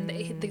her. And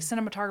the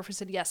cinematographer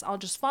said, yes, I'll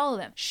just follow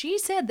them. She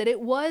said that it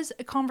was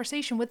a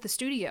conversation with the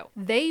studio.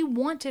 They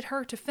wanted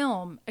her to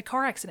film a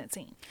car accident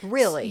scene.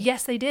 Really?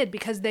 Yes, they did,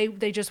 because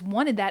they just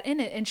wanted that in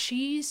it. And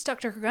she stuck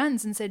to her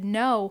guns and said,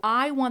 no,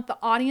 I want the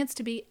audience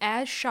to be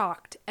as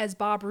shocked as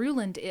Bob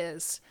Ruland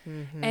is.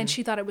 And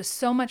she thought it was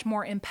so much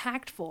more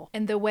impactful.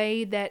 And the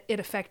way that it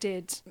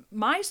affected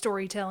my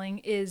storytelling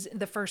is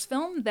the first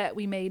film that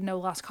we made, No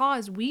Lost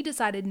Cause, we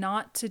decided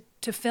not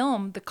to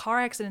film the car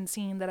accident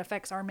scene that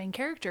affects our main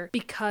character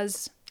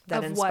because that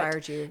of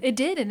inspired you. It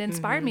did. It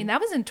inspired me. And that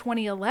was in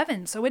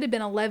 2011. So it had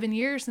been 11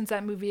 years since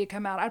that movie had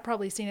come out. I'd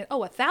probably seen it,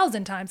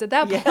 1,000 times at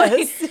that point.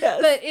 Yes.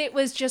 But it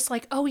was just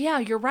oh yeah,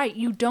 you're right.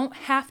 You don't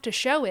have to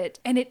show it.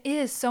 And it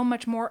is so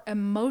much more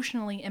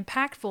emotionally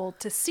impactful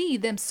to see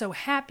them so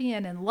happy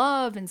and in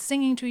love and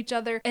singing to each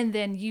other. And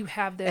then you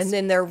have this. And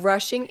then they're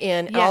rushing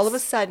in. Yes. All of a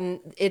sudden,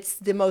 it's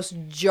the most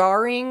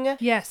jarring.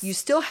 Yes. You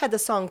still had the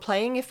song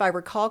playing, if I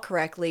recall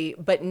correctly,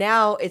 but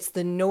now it's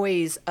the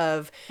noise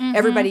of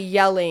everybody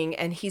yelling,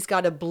 and he's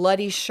got a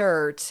bloody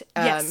shirt.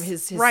 Yes,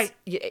 his right.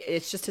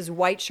 It's just his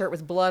white shirt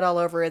with blood all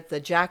over it. The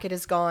jacket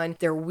is gone.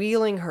 They're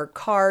wheeling her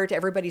cart.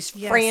 Everybody's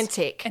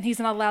frantic. And he's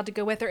not allowed to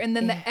go with her. And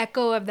then the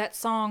echo of that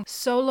song,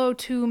 Solo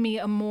tu mi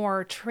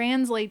amor,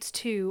 translates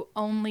to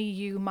Only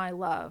You, My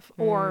Love,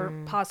 or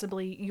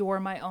possibly You're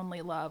My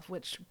Only Love,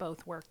 which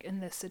both work in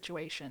this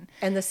situation.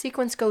 And the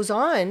sequence goes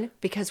on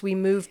because we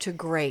move to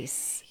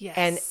Grace. Yes.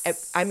 And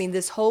I mean,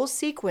 this whole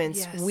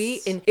sequence,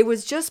 Yes. it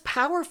was just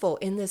powerful.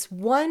 In this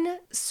one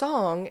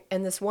song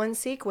and this one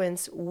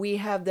sequence, we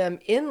have them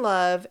in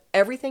love.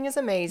 Everything is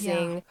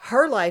amazing. Yeah.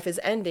 Her life is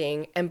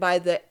ending. And by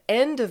the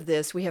end of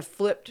this, we have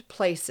flipped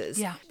places.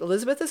 Yeah.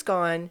 Elizabeth is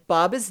gone.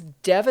 Bob is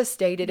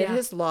devastated at Yeah.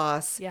 his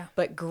loss. Yeah.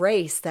 But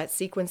Grace, that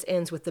sequence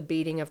ends with the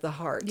beating of the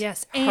heart.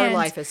 Yes. Her And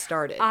life has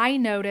started. I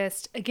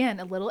noticed, again,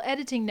 a little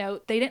editing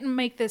note. They didn't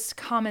make this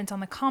comment on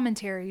the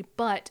commentary,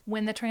 but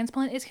when the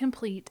transplant is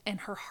complete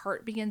and her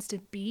heart begins to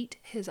beat,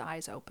 his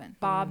eyes open.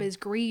 Bob is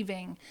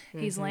grieving.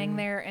 He's laying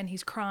there and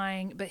he's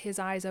crying, but his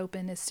eyes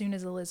open as soon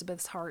as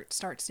Elizabeth's heart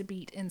starts to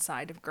beat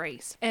inside of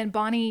Grace. And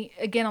Bonnie,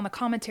 again, on the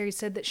commentary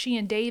said that she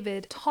and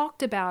David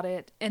talked about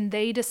it, and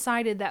they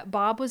decided that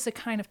Bob was the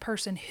kind of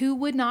person who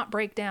would not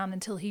break down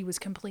until he was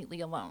completely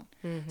alone.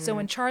 So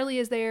when Charlie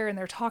is there and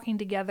they're talking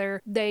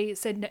together, they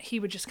said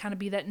he would just kind of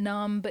be that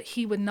numb, but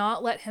he would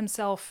not let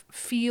himself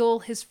feel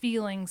his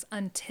feelings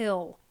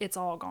until it's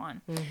all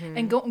gone.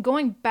 And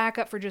going back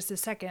up for just a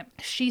second,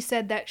 she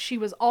said that she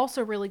was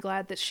also really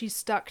glad that she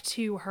stuck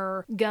to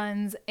her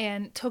guns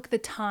and took the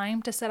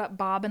time to set up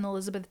Bob and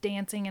Elizabeth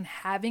dancing and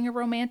having a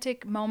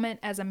romantic moment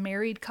as a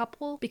married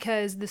couple,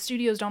 because the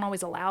studios don't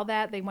always allow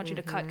that. They want you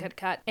to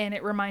cut. And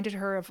it reminded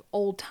her of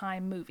old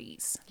time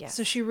movies. Yes.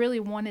 So she really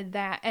wanted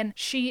that. And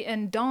she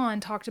and Dawn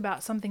talked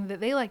about something that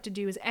they like to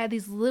do is add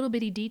these little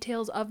bitty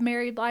details of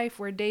married life,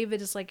 where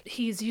David is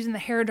he's using the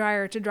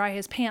hairdryer to dry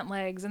his pant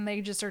legs, and they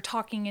just are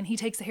talking, and he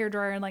takes the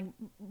hairdryer and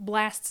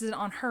blasts it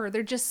on her.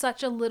 They're just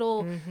such a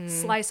little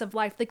slice of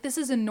life. This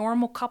is a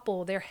normal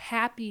couple. They're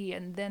happy,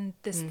 and then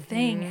this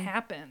thing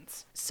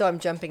happens. So I'm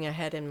jumping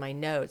ahead in my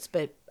notes,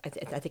 but I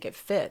think it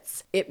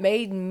fits. It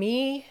made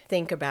me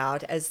think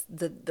about, as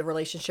the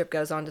relationship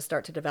goes on to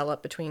start to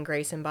develop between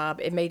Grace and Bob,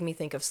 it made me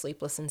think of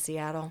Sleepless in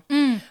Seattle.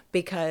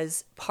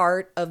 Because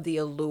part of the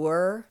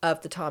allure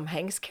of the Tom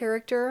Hanks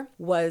character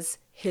was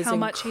his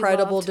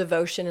incredible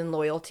devotion and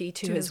loyalty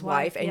to his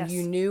wife. And yes.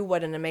 you knew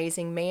what an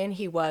amazing man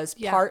he was,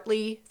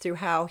 partly through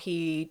how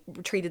he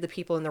treated the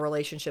people in the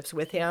relationships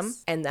with him.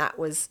 And that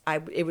was,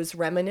 it was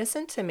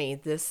reminiscent to me.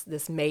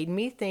 This made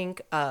me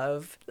think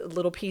of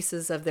little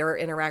pieces of their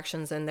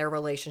interactions and their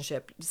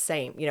relationship.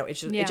 Same, you know, it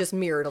just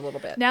mirrored a little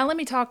bit. Now let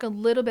me talk a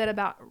little bit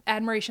about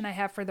admiration I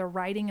have for the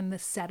writing and the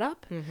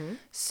setup.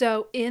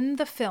 So in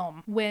the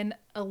film, when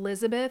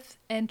Elizabeth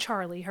and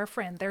Charlie, her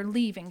friend, they're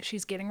leaving.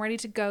 She's getting ready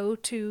to go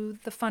to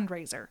the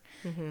fundraiser.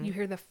 You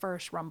hear the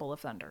first rumble of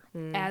thunder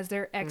as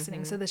they're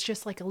exiting. So that's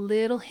just like a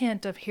little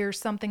hint of here's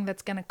something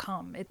that's going to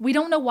come. We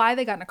don't know why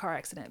they got in a car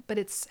accident, but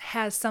it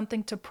has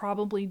something to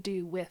probably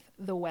do with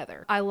the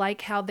weather. I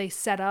like how they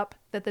set up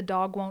that the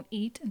dog won't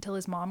eat until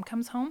his mom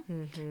comes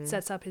home.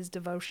 Sets up his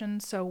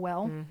devotion so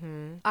well.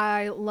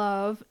 I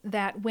love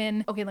that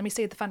let me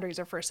stay at the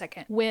fundraiser for a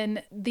second.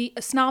 When the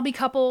snobby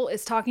couple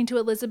is talking to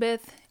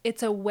Elizabeth,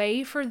 it's a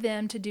way for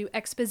them to do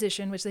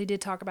exposition, which they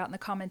did talk about in the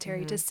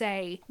commentary, to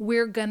say,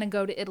 we're going to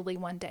go to Italy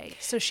one day.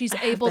 So she's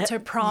able to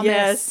promise.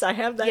 Yes, I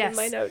have that in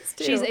my notes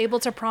too. She's able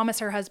to promise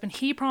her husband.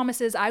 He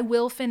promises, I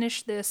will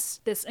finish this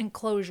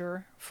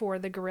enclosure for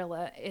the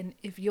gorilla, and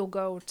if you'll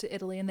go to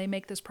Italy, and they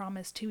make this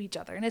promise to each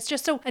other. And it's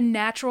just so a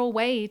natural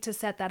way to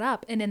set that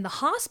up. And in the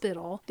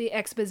hospital, the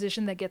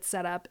exposition that gets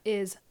set up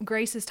is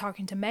Grace is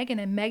talking to Megan,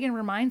 and Megan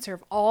reminds her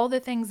of all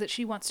the things that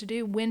she wants to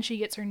do when she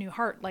gets her new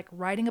heart, like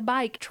riding a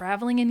bike,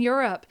 traveling in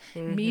Europe,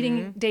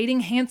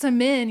 dating handsome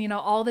men, you know,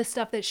 all this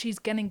stuff that she's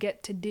gonna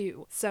get to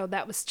do. So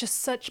that was just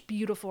such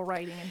beautiful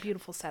writing and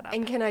beautiful setup.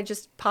 And can I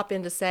just pop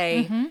in to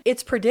say,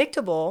 it's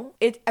predictable.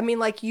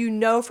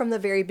 From the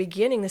very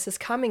beginning this is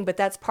coming, but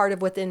that's part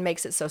of what then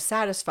makes it so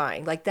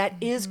satisfying. Like that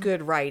is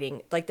good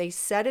writing. Like they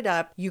set it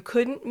up, you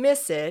couldn't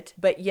miss it,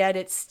 but yet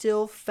it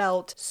still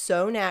felt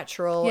so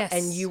natural. Yes.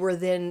 And you were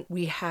then,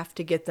 we have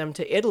to get them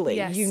to Italy.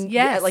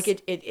 Yes. Like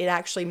it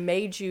actually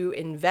made you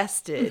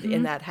invested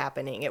in that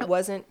happening. It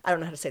wasn't, I don't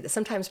know how to say this.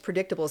 Sometimes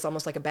predictable is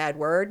almost like a bad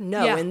word.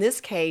 No, in this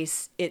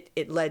case,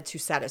 it led to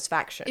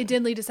satisfaction. It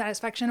did lead to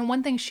satisfaction. And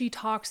one thing she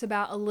talks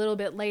about a little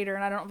bit later,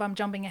 and I don't know if I'm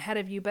jumping ahead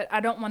of you, but I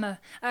don't want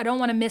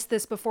to miss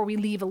this before we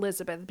leave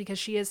Elizabeth, because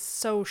she is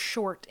so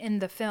short in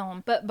the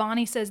film. But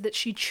Bonnie says that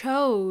she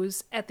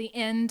chose at the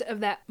end of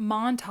that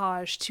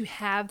montage to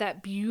have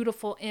that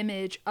beautiful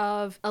image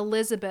of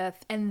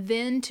Elizabeth, and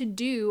then to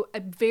do a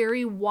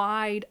very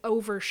wide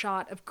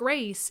overshot of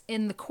Grace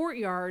in the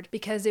courtyard,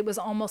 because it was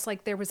almost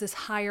like there was this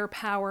higher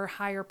power,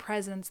 higher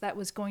presence that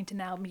was going to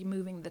now be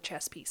moving the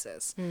chess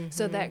pieces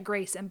so that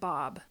Grace and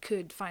Bob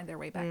could find their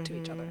way back to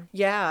each other.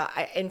 Yeah.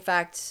 In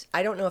fact,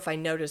 I don't know if I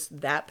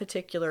noticed that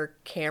particular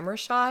camera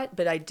shot,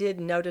 but I did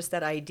notice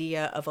that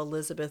idea of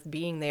Elizabeth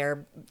being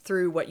there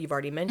through what you've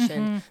already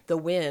mentioned, the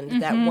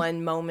wind, that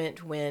one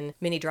moment when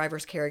Minnie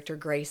Driver's character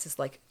Grace is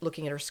like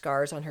looking at her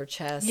scars on her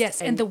chest.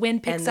 Yes, and the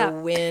wind picks up. And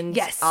the wind.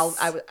 Yes.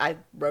 I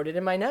wrote it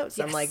in my notes.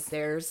 Yes. I'm like,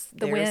 there's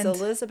wind.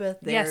 Elizabeth.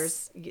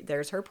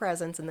 There's her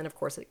presence. And then of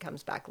course it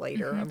comes back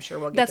later. I'm sure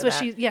we'll get That's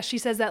to what that. she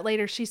says that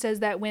later. She says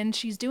that when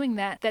she's doing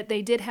that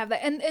they did have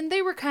that. And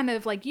they were kind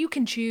of like, you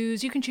can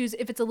choose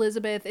if it's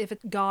Elizabeth, if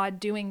it's God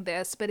doing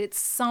this, but it's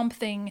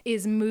something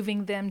is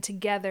moving them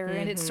together.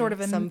 And it's sort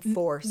of some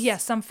force.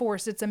 Yes, some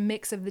force. It's a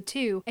mix of the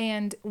two.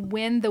 And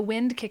when the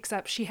wind kicks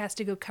up, she has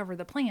to go cover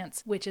the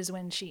plants, which is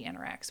when she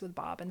interacts with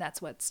Bob. And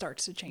that's what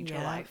starts to change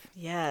her life.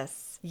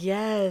 Yes.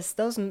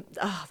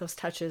 Those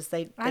touches,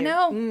 I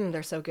know.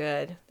 They're so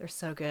good. They're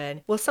so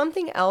good. Well,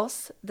 something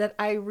else that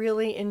I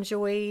really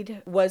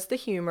enjoyed was the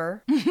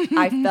humor.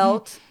 I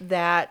felt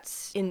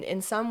that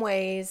in some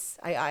ways,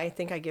 I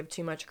think I give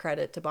too much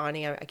credit to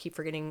Bonnie. I keep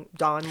forgetting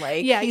Don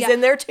Lake. He's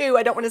in there too.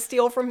 I don't want to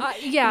steal from,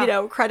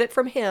 credit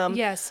from him.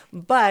 Yes.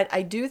 But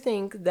I do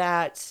think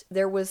that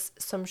there was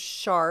some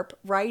sharp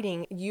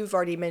writing. You've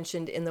already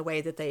mentioned in the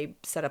way that they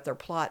set up their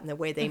plot and the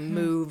way they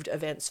moved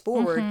events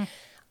forward.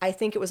 I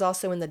think it was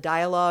also in the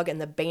dialogue and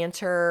the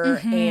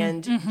banter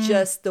and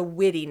just the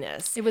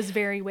wittiness. It was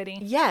very witty.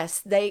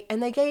 Yes, they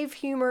gave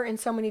humor in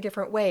so many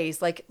different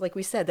ways. Like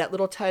we said, that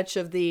little touch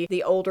of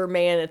the older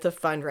man at the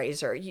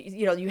fundraiser.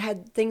 You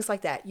had things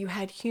like that. You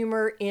had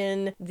humor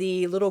in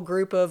the little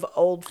group of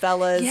old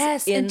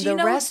fellas in the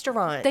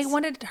restaurant. They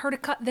wanted her to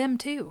cut them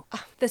too.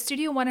 The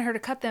studio wanted her to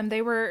cut them.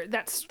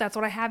 That's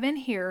what I have in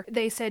here.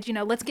 They said,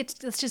 let's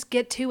just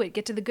get to it,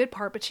 get to the good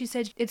part. But she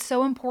said it's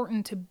so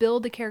important to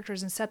build the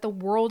characters and set the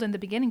world world in the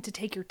beginning to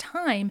take your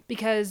time,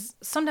 because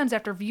sometimes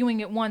after viewing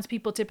it once,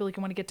 people typically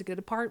want to get to the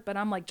good part, but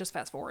I'm like, just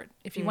fast forward.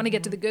 If you want to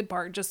get to the good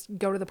part, just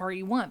go to the part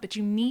you want, but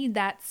you need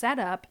that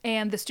setup.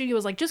 And the studio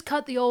was like, just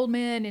cut the old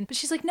men. But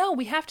she's like, no,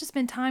 we have to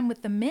spend time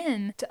with the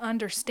men to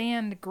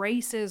understand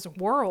Grace's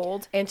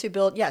world. And to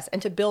build, yes,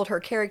 and to build her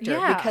character.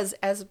 Yeah. Because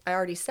as I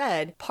already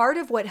said, part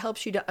of what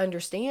helps you to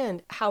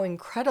understand how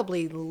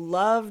incredibly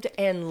loved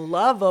and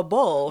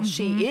lovable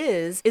she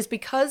is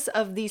because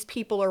of these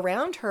people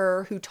around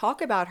her who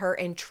talk about her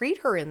and treat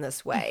her in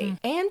this way.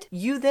 And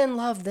you then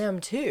love them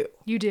too.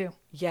 You do.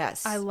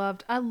 Yes. I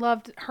loved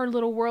her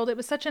little world. It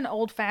was such an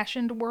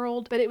old-fashioned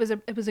world, but it was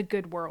a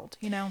good world,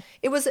 you know.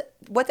 It was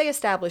what they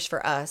established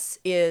for us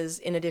is,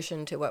 in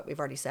addition to what we've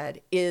already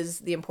said, is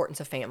the importance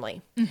of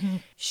family.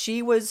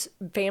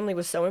 Family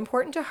was so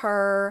important to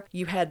her.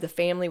 You had the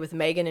family with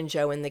Megan and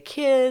Joe and the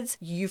kids.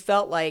 You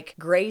felt like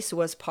Grace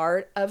was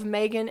part of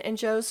Megan and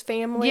Joe's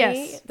family.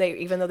 Yes.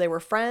 Even though they were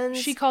friends.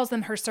 She calls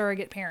them her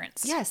surrogate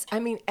parents. Yes. I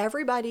mean,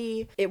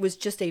 everybody, it was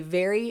just a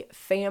very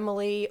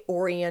family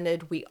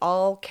oriented, we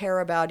all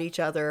care about each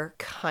other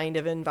kind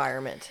of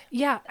environment.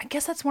 Yeah, I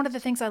guess that's one of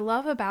the things I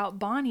love about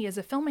Bonnie as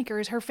a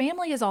filmmaker is her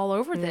family is all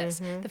over this.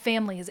 The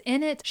family is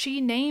in it. She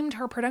named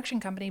her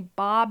production company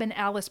Bob and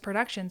Alice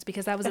Productions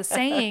because that was a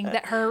saying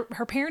that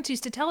her parents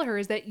used to tell her,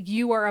 is that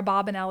you are a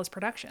Bob and Alice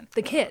production,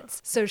 the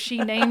kids. So she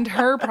named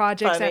her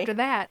projects Funny. after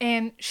that.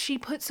 And she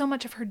put so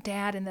much of her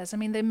dad in this. I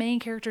mean, the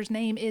main character's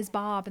name is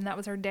Bob, and that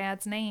was her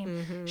dad's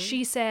name.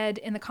 She said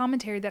in the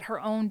commentary that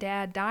her own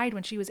dad died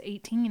when she was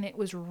 18. It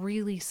was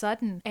really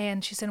sudden.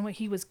 And she said when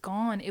he was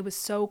gone, it was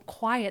so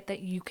quiet that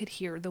you could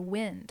hear the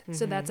wind.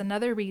 So that's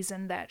another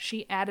reason that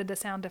she added the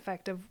sound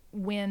effect of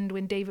wind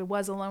when David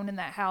was alone in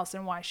that house,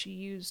 and why she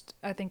used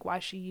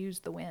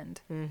the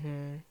wind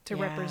to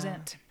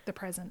represent the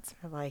presence.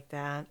 I like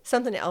that.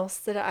 Something else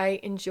that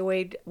I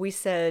enjoyed,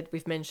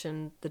 we've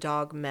mentioned the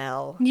dog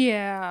Mel.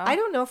 Yeah. I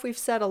don't know if we've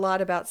said a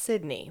lot about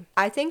Sydney.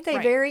 I think they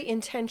very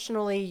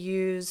intentionally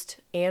used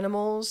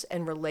animals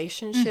and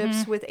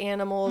relationships with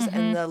animals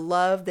and the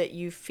love that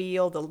you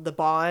feel, the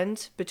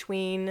bond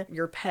between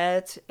your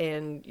pet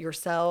and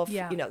yourself.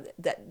 Yeah. You know,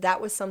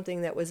 that was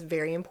something that was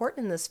very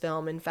important in this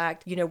film. In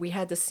fact, you know, we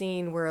had the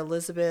scene where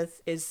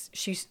Elizabeth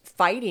she's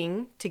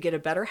fighting to get a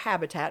better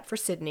habitat for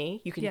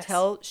Sydney. You can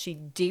tell she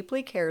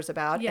deeply cares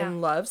about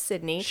and loves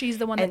Sydney. She's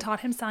the one that taught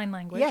him sign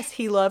language. Yes,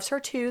 he loves her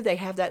too. They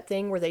have that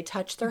thing where they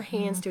touch their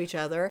hands to each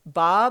other.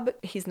 Bob,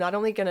 he's not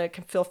only going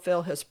to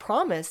fulfill his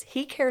promise,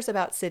 he cares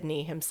about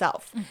Sydney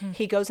himself.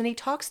 He goes and he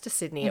talks to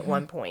Sydney at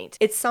one point.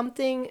 It's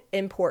something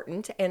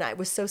important, and it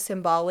was so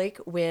symbolic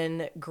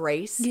when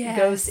Grace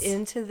goes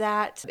into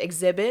that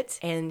exhibit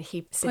and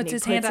Sydney puts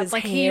his hand up,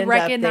 like he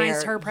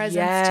recognized her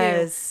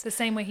presence too. The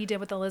same way he did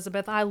with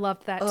Elizabeth. I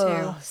loved that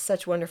too.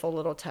 Such wonderful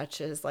little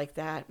touches like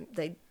that.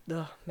 They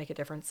make a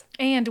difference.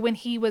 And when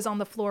he was on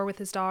the floor with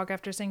his dog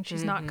after saying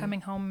she's not coming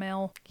home,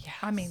 Mel. Yes.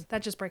 I mean,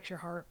 that just breaks your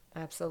heart.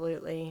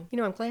 Absolutely. You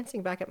know, I'm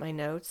glancing back at my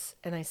notes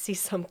and I see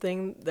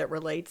something that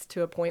relates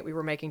to a point we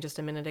were making just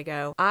a minute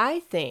ago.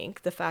 I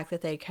think the fact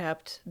that they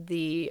kept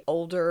the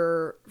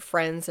older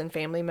friends and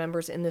family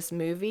members in this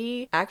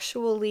movie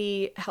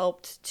actually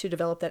helped to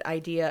develop that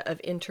idea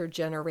of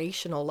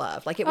intergenerational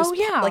love. Like it was,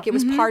 like it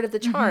was part of the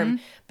charm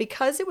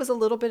because it was a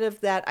little bit of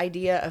that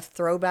idea of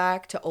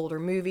throwback to older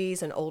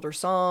movies and older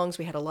songs.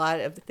 We had a lot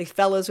of the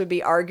fellows would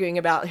be arguing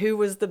about who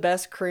was the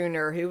best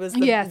crooner, who was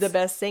the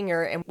best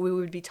singer, and we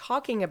would be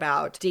talking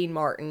about Dean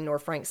Martin or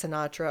Frank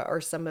Sinatra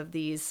or some of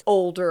these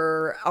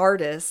older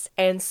artists.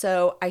 And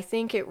so I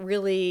think it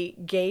really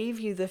gave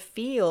you the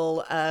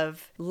feel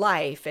of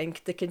life and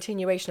the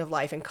continuation of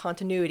life and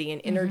continuity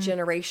and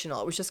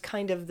intergenerational. It was just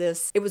kind of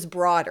this, it was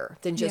broader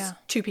than just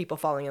two people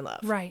falling in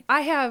love. Right.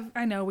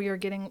 I know we are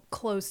getting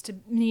close to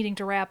needing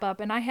to wrap up,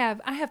 and I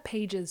have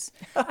pages.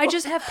 I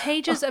just have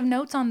pages of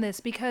notes on this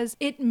because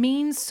it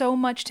means so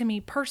much to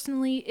me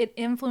personally. It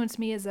influenced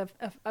me as a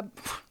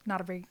not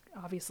a very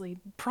obviously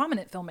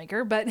prominent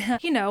filmmaker,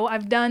 but you know,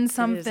 I've done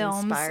some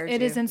films.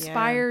 It has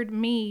inspired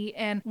me.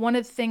 And one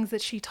of the things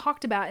that she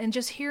talked about, and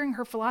just hearing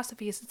her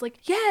philosophy is, it's like,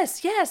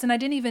 yes. And I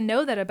didn't even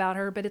know that about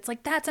her, but it's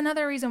like, that's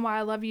another reason why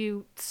I love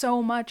you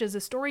so much as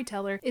a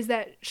storyteller, is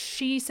that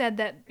she said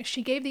that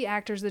she gave the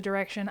actors the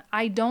direction.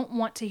 I don't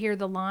want to hear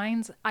the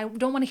lines. I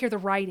don't want to hear the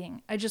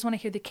writing. I just want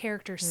to hear the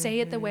character say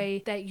it the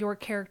way that your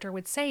character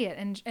would say it.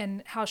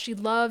 And how she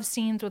loves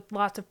scenes with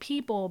lots of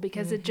people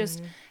because it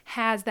just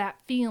has that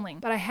feeling.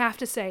 But I have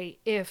to say,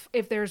 if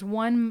there's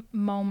one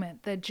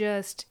moment that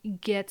just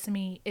gets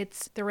me,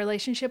 it's the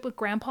relationship with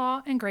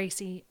Grandpa and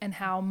Gracie and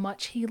how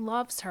much he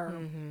loves her.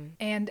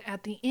 And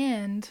at the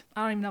end,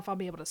 I don't even know if I'll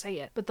be able to say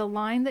it, but the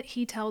line that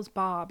he tells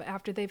Bob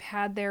after they've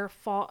had their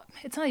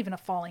it's not even a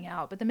falling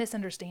out, but the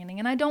misunderstanding.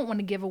 And I don't want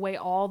to give away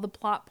all the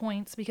plot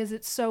points because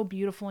it's so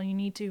beautiful and you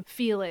need to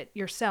feel it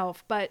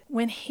yourself. But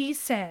when he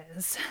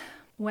says,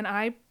 when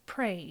I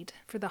prayed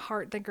for the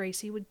heart that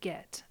Gracie would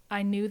get,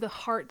 I knew the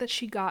heart that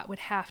she got would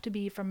have to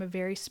be from a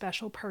very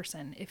special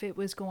person if it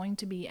was going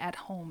to be at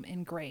home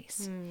in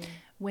Grace.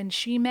 When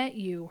she met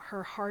you,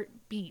 her heart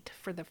beat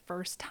for the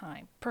first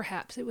time.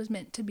 Perhaps it was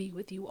meant to be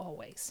with you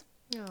always.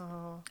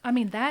 Aww. I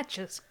mean, that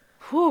just...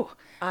 Whew.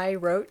 I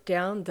wrote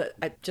down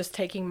just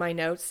taking my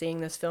notes,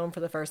 seeing this film for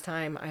the first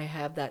time, I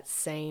have that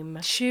same...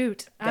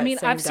 Shoot. I that mean,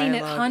 same I've seen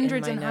it dialogue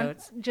hundreds in and my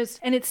hundreds, notes.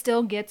 and it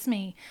still gets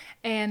me.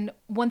 And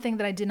one thing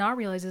that I did not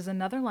realize is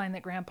another line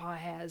that Grandpa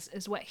has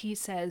is what he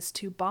says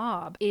to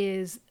Bob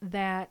is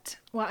that,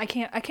 well, I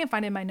can't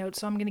find it in my notes,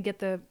 so I'm going to get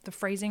the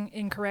phrasing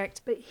incorrect,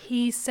 but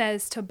he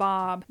says to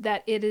Bob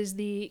that it is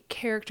the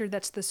character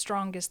that's the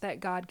strongest that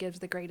God gives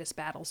the greatest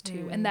battles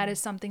to. And that is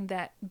something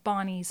that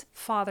Bonnie's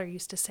father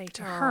used to say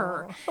to her.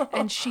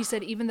 And she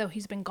said, even though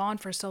he's been gone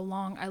for so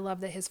long, I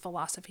love that his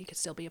philosophy could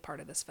still be a part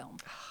of this film.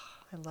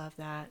 I love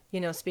that. You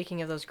know,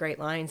 speaking of those great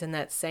lines in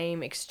that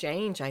same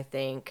exchange, I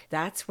think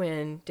that's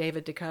when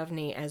David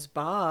Duchovny as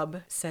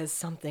Bob says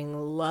something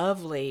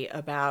lovely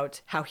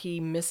about how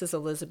he misses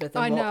Elizabeth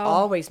and will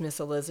always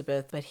miss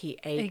Elizabeth, but he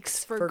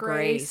aches for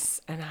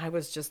Grace. And I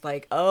was just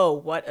like, oh,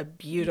 what a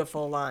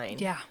beautiful line.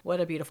 Yeah.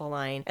 What a beautiful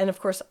line. And of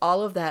course,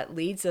 all of that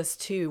leads us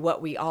to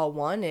what we all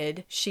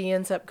wanted. She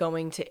ends up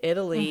going to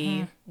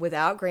Italy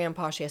without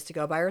Grandpa. She has to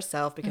go by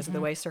herself because of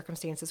the way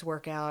circumstances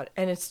work out.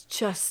 And it's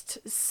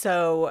just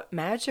so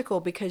magical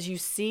because you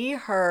see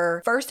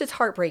her, first it's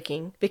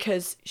heartbreaking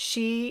because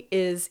she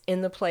is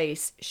in the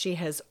place she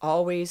has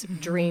always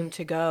dreamed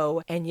to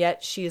go, and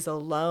yet she is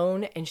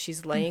alone and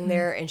she's laying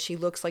there and she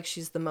looks like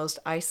she's the most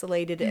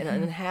isolated and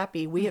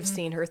unhappy. We have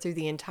seen her through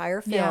the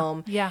entire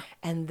film. Yeah.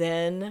 And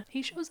then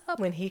He shows up.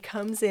 when he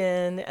comes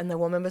in and the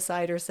woman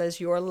beside her says,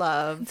 "You're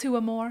loved." To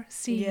amor,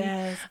 see.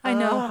 Yes. I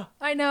know. Oh.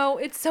 I know.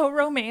 It's so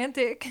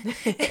romantic.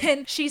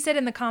 And she said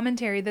in the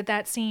commentary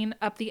that scene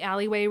up the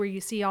alleyway where you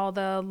see all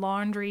the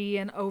laundry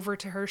and over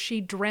to her,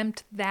 she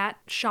dreamt that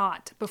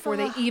shot before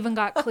they even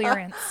got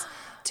clearance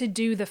to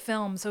do the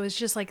film. So it's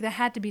just like that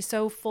had to be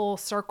so full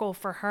circle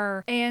for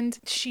her. And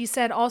she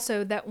said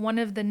also that one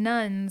of the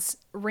nuns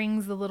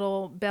rings the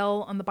little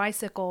bell on the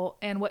bicycle,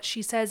 and what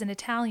she says in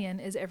Italian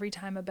is every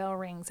time a bell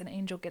rings an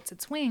angel gets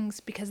its wings,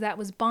 because that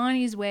was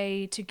Bonnie's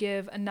way to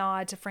give a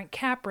nod to Frank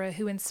Capra,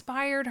 who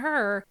inspired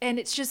her. And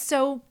it's just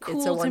so cool.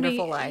 It's a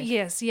Wonderful Life.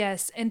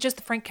 Yes. And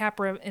just Frank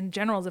Capra in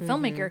general as a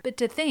filmmaker, but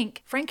to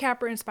think Frank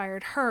Capra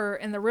inspired her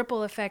and the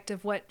ripple effect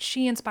of what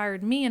she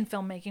inspired me in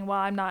filmmaking,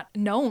 while I'm not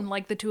known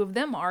like the two of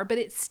them are, but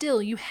it's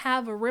still, you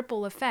have a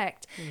ripple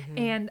effect.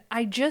 And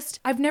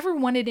I've never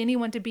wanted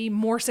anyone to be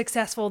more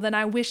successful than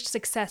I wished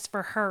success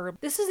for her.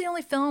 This is the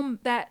only film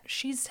that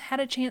she's had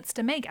a chance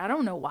to make. I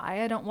don't know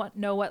why. I don't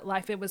know what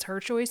life it was her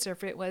choice or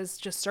if it was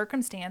just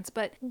circumstance,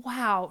 but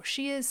wow,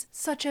 she is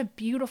such a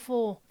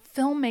beautiful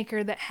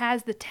filmmaker that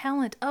has the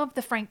talent of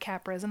the Frank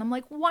Capras. And I'm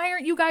like, why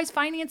aren't you guys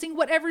financing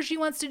whatever she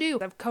wants to do?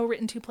 I've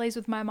co-written 2 plays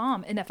with my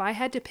mom, and if I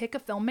had to pick a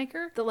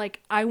filmmaker that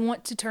like I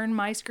want to turn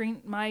my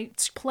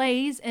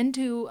plays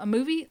into a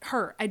movie,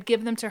 I'd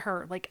give them to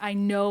her. Like, I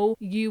know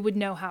you would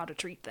know how to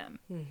treat them.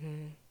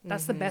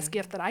 That's the best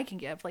gift that I can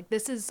give. Like,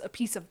 this is a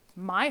piece of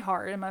my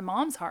heart and my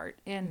mom's heart,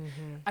 and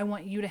I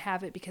want you to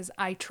have it because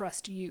I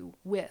trust you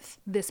with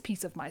this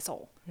piece of my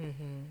soul.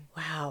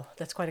 Wow,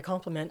 that's quite a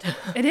compliment.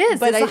 It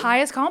is. It's the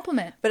highest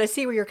compliment. But I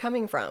see where you're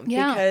coming from,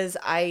 Yeah. because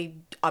I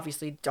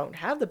obviously don't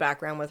have the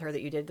background with her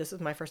that you did. This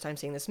is my first time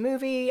seeing this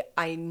movie.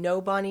 I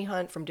know Bonnie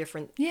Hunt from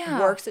different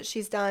works that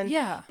she's done.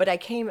 Yeah. But I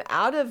came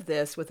out of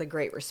this with a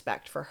great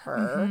respect for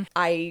her.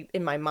 I,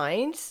 in my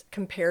mind,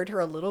 compared her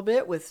a little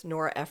bit with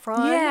Nora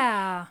Ephron.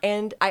 Yeah.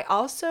 And I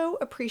also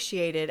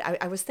appreciated,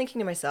 I was thinking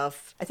to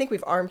myself, I think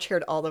we've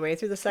armchaired all the way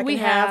through the second We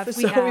half. have,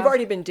 So we have. we've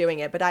already been doing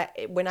it. But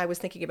when I was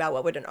thinking about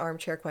what would an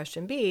armchair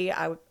question be,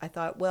 I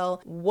thought,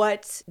 well,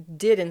 what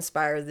did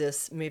inspire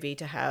this movie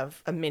to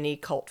have a mini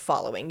cult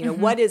following? You know,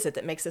 what is it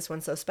that makes this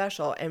one so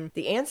special? And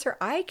the answer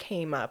I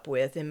came up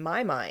with in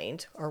my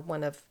mind, or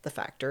one of the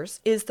factors,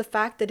 is the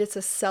fact that it's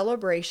a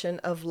celebration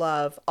of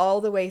love all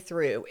the way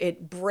through.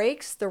 It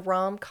breaks the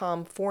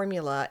rom-com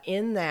formula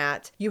in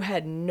that you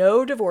had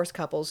no divorced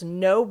couples,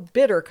 no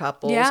bitter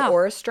couples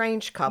or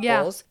estranged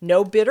couples,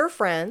 no bitter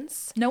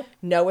friends,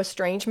 no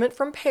estrangement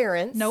from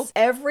parents.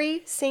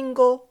 Every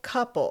single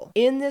couple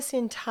in this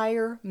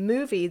entire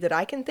movie that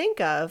I can think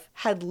of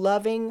had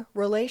loving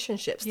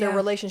relationships. Their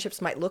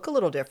relationships might look a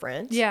little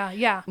different.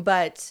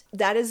 But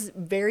that is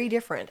very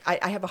different.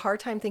 I have a hard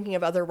time thinking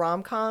of other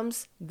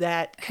rom-coms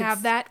that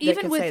have that.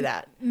 Even with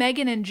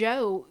Megan and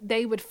Joe,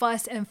 they would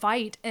fuss and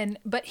fight,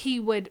 but he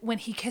would, when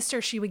he kissed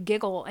her, she would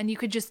giggle, and you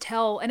could just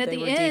tell. And at They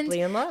the were end,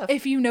 deeply in love.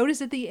 if you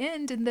notice at the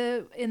end in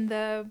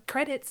the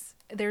credits,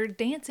 they're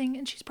dancing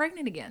and she's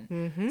pregnant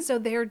again. So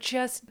they're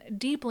just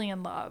deeply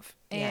in love.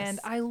 And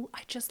I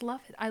just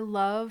love it. I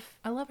love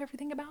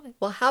everything about it.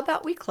 Well, how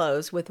about we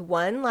close with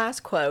one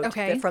last quote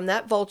Okay. from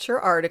that Vulture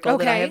article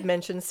that I Okay. have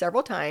mentioned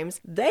several times.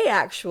 They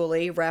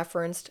actually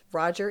referenced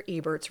Roger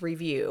Ebert's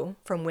review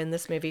from when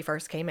this movie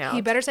first came out.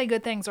 You better say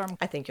good things or I'm...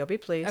 I think you'll be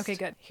pleased. Okay,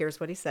 good. Here's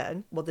what he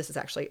said. Well, this is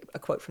actually a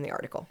quote from the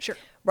article. Sure.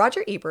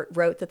 Roger Ebert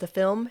wrote that the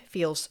film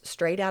feels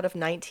straight out of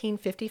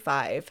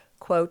 1955,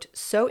 quote,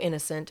 so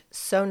innocent,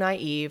 so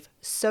naive,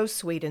 so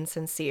sweet and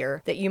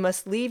sincere that you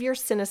must leave your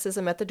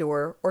cynicism at the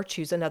door or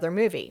choose another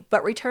movie.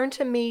 But Return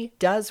to Me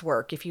does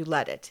work if you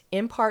let it,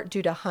 in part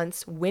due to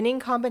Hunt's winning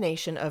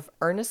combination of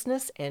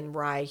earnestness and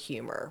wry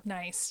humor.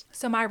 Nice.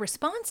 So my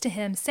response to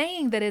him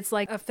saying that it's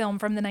like a film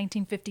from the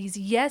 1950s,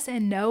 yes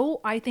and no.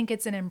 I think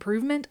it's an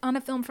improvement on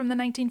a film from the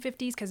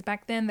 1950s because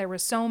back then there were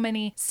so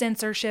many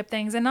censorship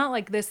things, and not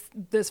like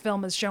this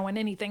film is showing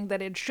anything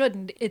that it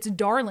shouldn't. It's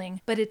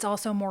darling, but it's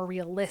also more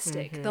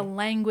realistic. The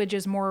language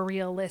is more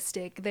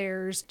realistic.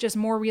 There's just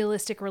more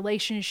realistic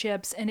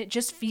relationships, and it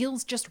just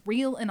feels just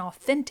real and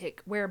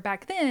authentic, where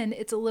back then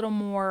it's a little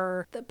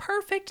more the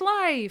perfect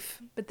life,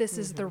 but this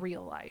is the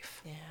real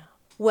life. Yeah.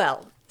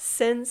 Well,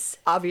 since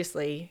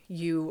obviously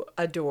you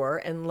adore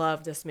and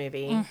love this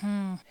movie,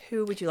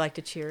 who would you like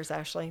to cheers,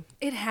 Ashley?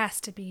 It has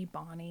to be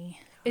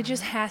Bonnie. It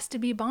just has to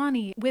be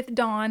Bonnie. With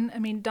Dawn, I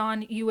mean,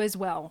 Dawn, you as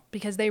well,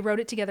 because they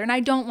wrote it together. And I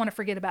don't want to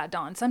forget about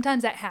Dawn.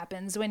 Sometimes that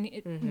happens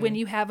when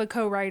you have a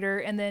co-writer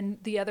and then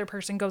the other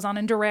person goes on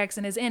and directs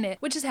and is in it,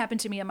 which has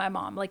happened to me and my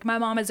mom. Like, my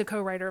mom is a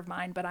co-writer of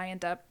mine, but I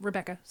end up,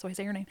 Rebecca, so I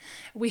say her name.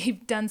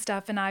 We've done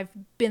stuff and I've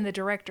been the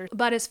director.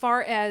 But as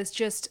far as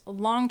just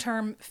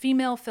long-term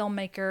female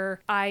filmmaker,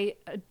 I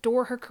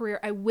adore her career.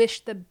 I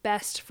wish the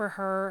best for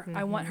her.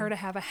 I want her to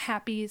have a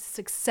happy,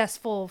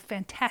 successful,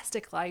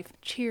 fantastic life.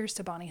 Cheers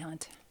to Bonnie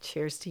Hunt.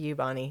 Cheers to you,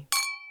 Bonnie.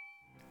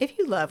 If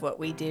you love what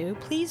we do,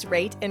 please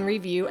rate and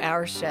review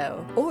our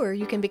show. Or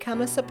you can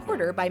become a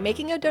supporter by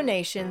making a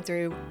donation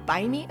through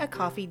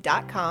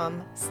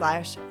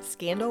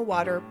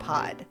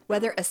buymeacoffee.com/scandalwaterpod.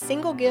 Whether a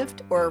single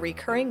gift or a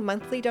recurring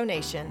monthly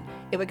donation,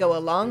 it would go a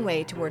long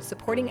way towards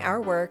supporting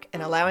our work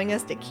and allowing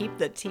us to keep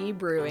the tea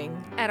brewing.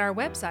 At our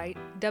website,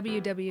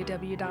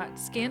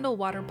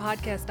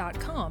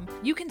 www.scandalwaterpodcast.com,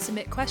 you can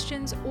submit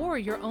questions or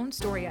your own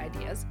story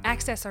ideas,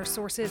 access our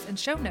sources and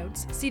show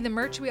notes, see the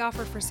merch we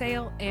offer for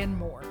sale, and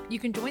more. You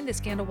can join the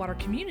Scandal Water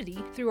community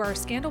through our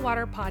Scandal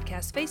Water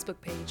Podcast Facebook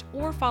page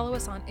or follow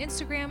us on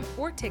Instagram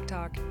or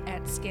TikTok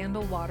at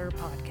Scandal Water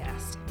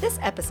Podcast. This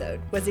episode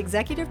was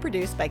executive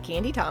produced by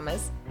Candy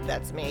Thomas,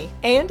 that's me,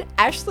 and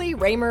Ashley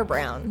Raymer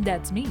Brown.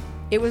 That's me.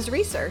 It was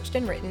researched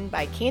and written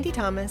by Candy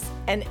Thomas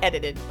and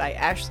edited by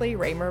Ashley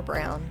Raymer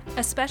Brown.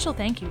 A special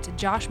thank you to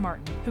Josh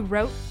Martin, who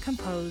wrote,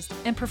 composed,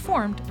 and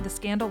performed the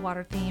Scandal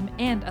Water theme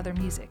and other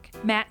music.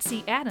 Matt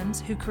C.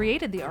 Adams, who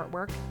created the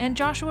artwork, and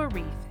Joshua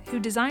Reith, who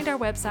designed our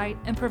website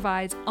and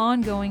provides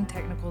ongoing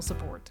technical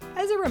support.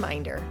 As a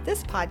reminder,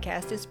 this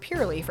podcast is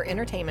purely for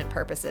entertainment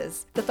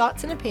purposes. The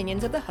thoughts and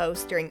opinions of the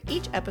host during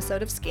each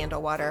episode of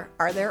Scandal Water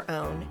are their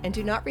own and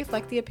do not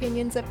reflect the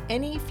opinions of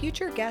any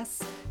future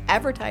guests,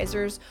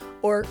 advertisers,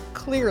 or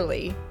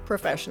clearly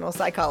professional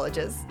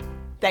psychologists.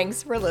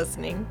 Thanks for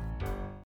listening.